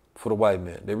perform for the white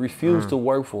man. They refuse to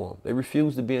work for him. They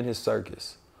refuse to be in his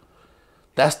circus.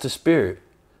 That's the spirit.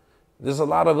 There's a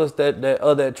lot of us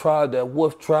that tribe, that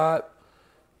wolf tribe,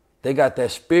 they got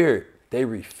that spirit. They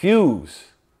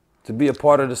refuse to be a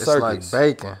part of the circus. It's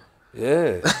like bacon.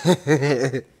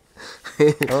 Yeah.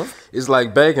 Huh? It's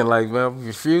like bacon. Like, man,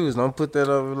 refuse. Don't put that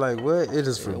over. Like, what? It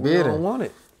is forbidden. We don't want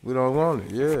it. We don't want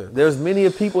it. Yeah. There's many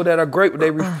people that are great, but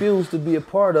they refuse to be a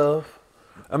part of.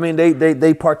 I mean,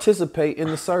 they participate in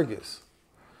the circus.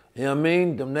 You know what I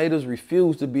mean? The natives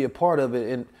refuse to be a part of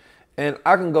it, and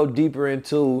I can go deeper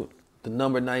into the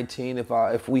number 19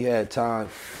 if we had time.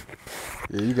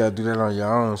 Yeah, you gotta do that on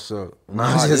your own. So no,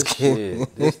 Nah, I'm just kidding.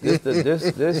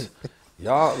 This,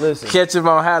 y'all listen. Catch him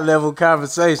on high level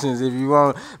conversations if you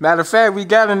want. Matter of fact, we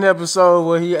got an episode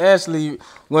where he actually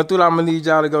went through. I'm gonna need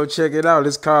y'all to go check it out.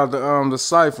 It's called the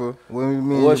Cipher. When we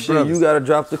mean Well, shit, you gotta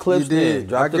drop the clips. You did. Then.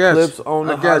 Drop the clips on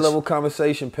the high level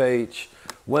conversation page.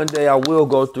 One day I will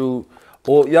go through,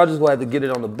 or y'all just gonna have to get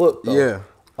it on the book though. Yeah.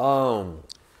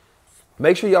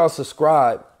 Make sure y'all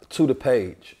subscribe to the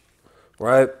page,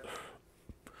 right?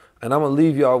 And I'm gonna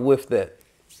leave y'all with that.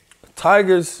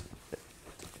 Tigers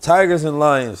and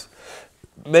lions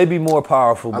may be more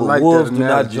powerful, but like wolves that do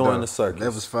not analogy, join though. the circus.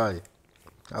 That was fire.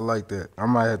 I like that. I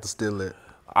might have to steal that.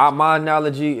 My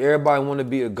analogy, everybody want to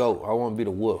be a goat. I want to be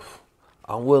the wolf.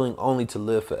 I'm willing only to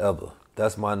live forever.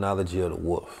 That's my analogy of the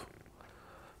wolf.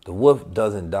 The wolf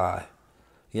doesn't die.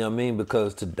 You know what I mean?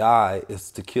 Because to die is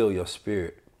to kill your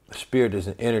spirit. Spirit is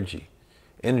an energy.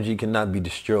 Energy cannot be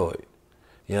destroyed.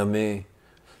 You know what I mean?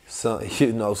 So,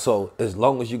 so as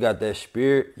long as you got that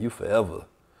spirit, you forever.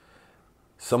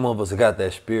 Some of us got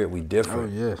that spirit, we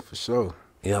different. Oh yeah, for sure.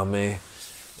 You know what I mean?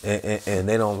 And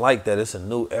they don't like that. It's a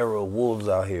new era of wolves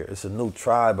out here. It's a new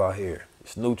tribe out here.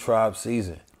 It's new tribe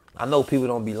season. I know people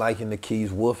don't be liking the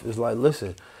Keys Wolf. It's like,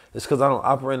 listen, it's because I don't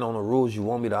operate on the rules you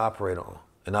want me to operate on.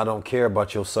 And I don't care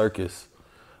about your circus.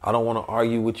 I don't want to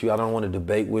argue with you. I don't want to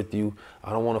debate with you.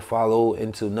 I don't want to follow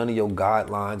into none of your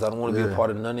guidelines. I don't want to be a part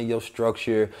of none of your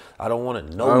structure. I don't want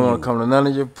to know you. I don't want to come to none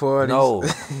of your parties. No,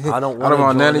 I don't want I don't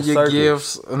want none of your circus.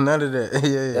 gifts, none of that.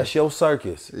 Yeah. That's your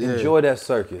circus. Yeah. Enjoy that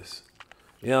circus.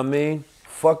 You know what I mean?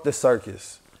 Fuck the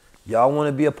circus. Y'all want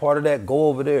to be a part of that, go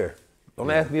over there.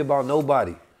 Don't ask me about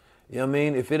nobody. You know what I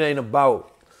mean? If it ain't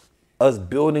about us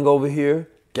building over here,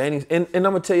 gaining, and I'm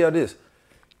going to tell y'all this.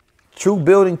 True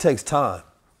building takes time.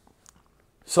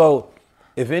 So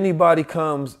if anybody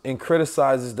comes and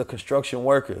criticizes the construction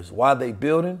workers while they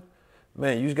building,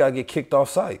 man, you just got to get kicked off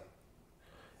site.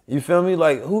 You feel me?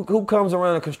 Like, who comes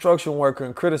around a construction worker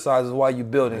and criticizes while you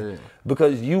building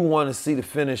because you want to see the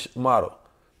finished model?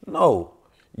 No.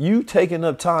 You taking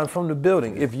up time from the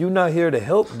building. If you're not here to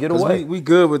help, get away. We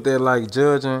good with that, like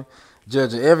judging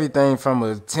everything from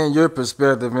a 10-year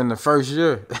perspective in the first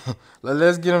year.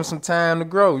 Let's give them some time to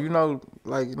grow.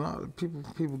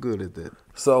 People good at that.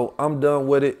 So I'm done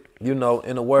with it. You know,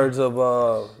 in the words of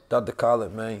Dr.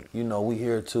 Khaled, man, you know, we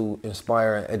here to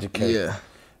inspire and educate. Yeah.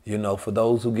 You know, for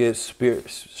those who get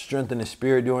strength in the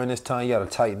spirit during this time, you got to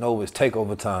tighten over. It's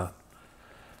takeover time.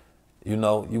 You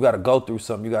know, you got to go through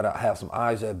something. You got to have some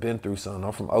eyes that have been through something.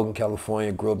 I'm from Oakland,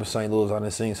 California, grew up in St. Louis.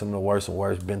 I've seen some of the worst and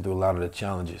worst, been through a lot of the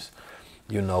challenges.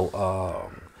 You know,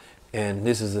 and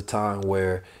this is a time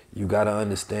where you got to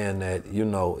understand that, you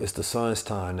know, it's the son's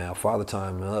time now. Father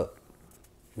time is up.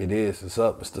 It is. It's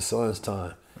up. It's the son's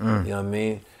time. You know what I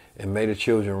mean? And may the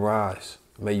children rise.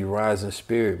 May you rise in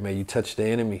spirit. May you touch the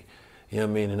enemy. You know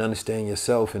what I mean? And understand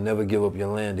yourself and never give up your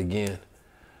land again.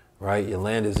 Right? Your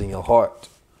land is in your heart.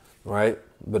 Right?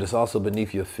 But it's also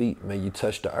beneath your feet. May you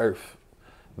touch the earth.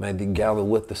 May you gather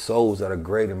with the souls that are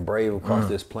great and brave across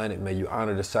this planet. May you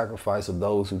honor the sacrifice of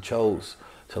those who chose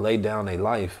to lay down their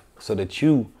life so that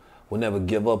you will never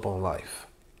give up on life.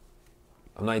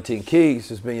 I'm 19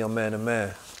 Keys. It's been your man to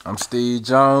man. I'm Steve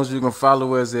Jones. You can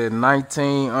follow us at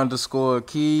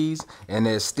 19_Keys and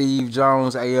at Steve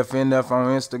Jones AFNF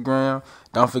on Instagram.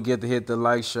 Don't forget to hit the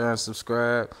like, share, and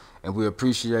subscribe. And we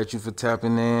appreciate you for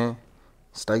tapping in.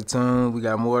 Stay tuned. We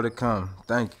got more to come.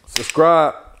 Thank you.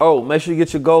 Subscribe. Oh, make sure you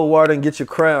get your gold water and get your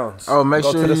crowns. Oh, make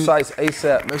Go sure to the you, sites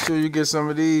ASAP. Make sure you get some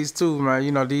of these too, man.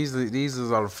 You know, these are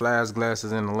the flash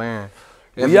glasses in the land.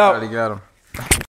 We out. Everybody got them.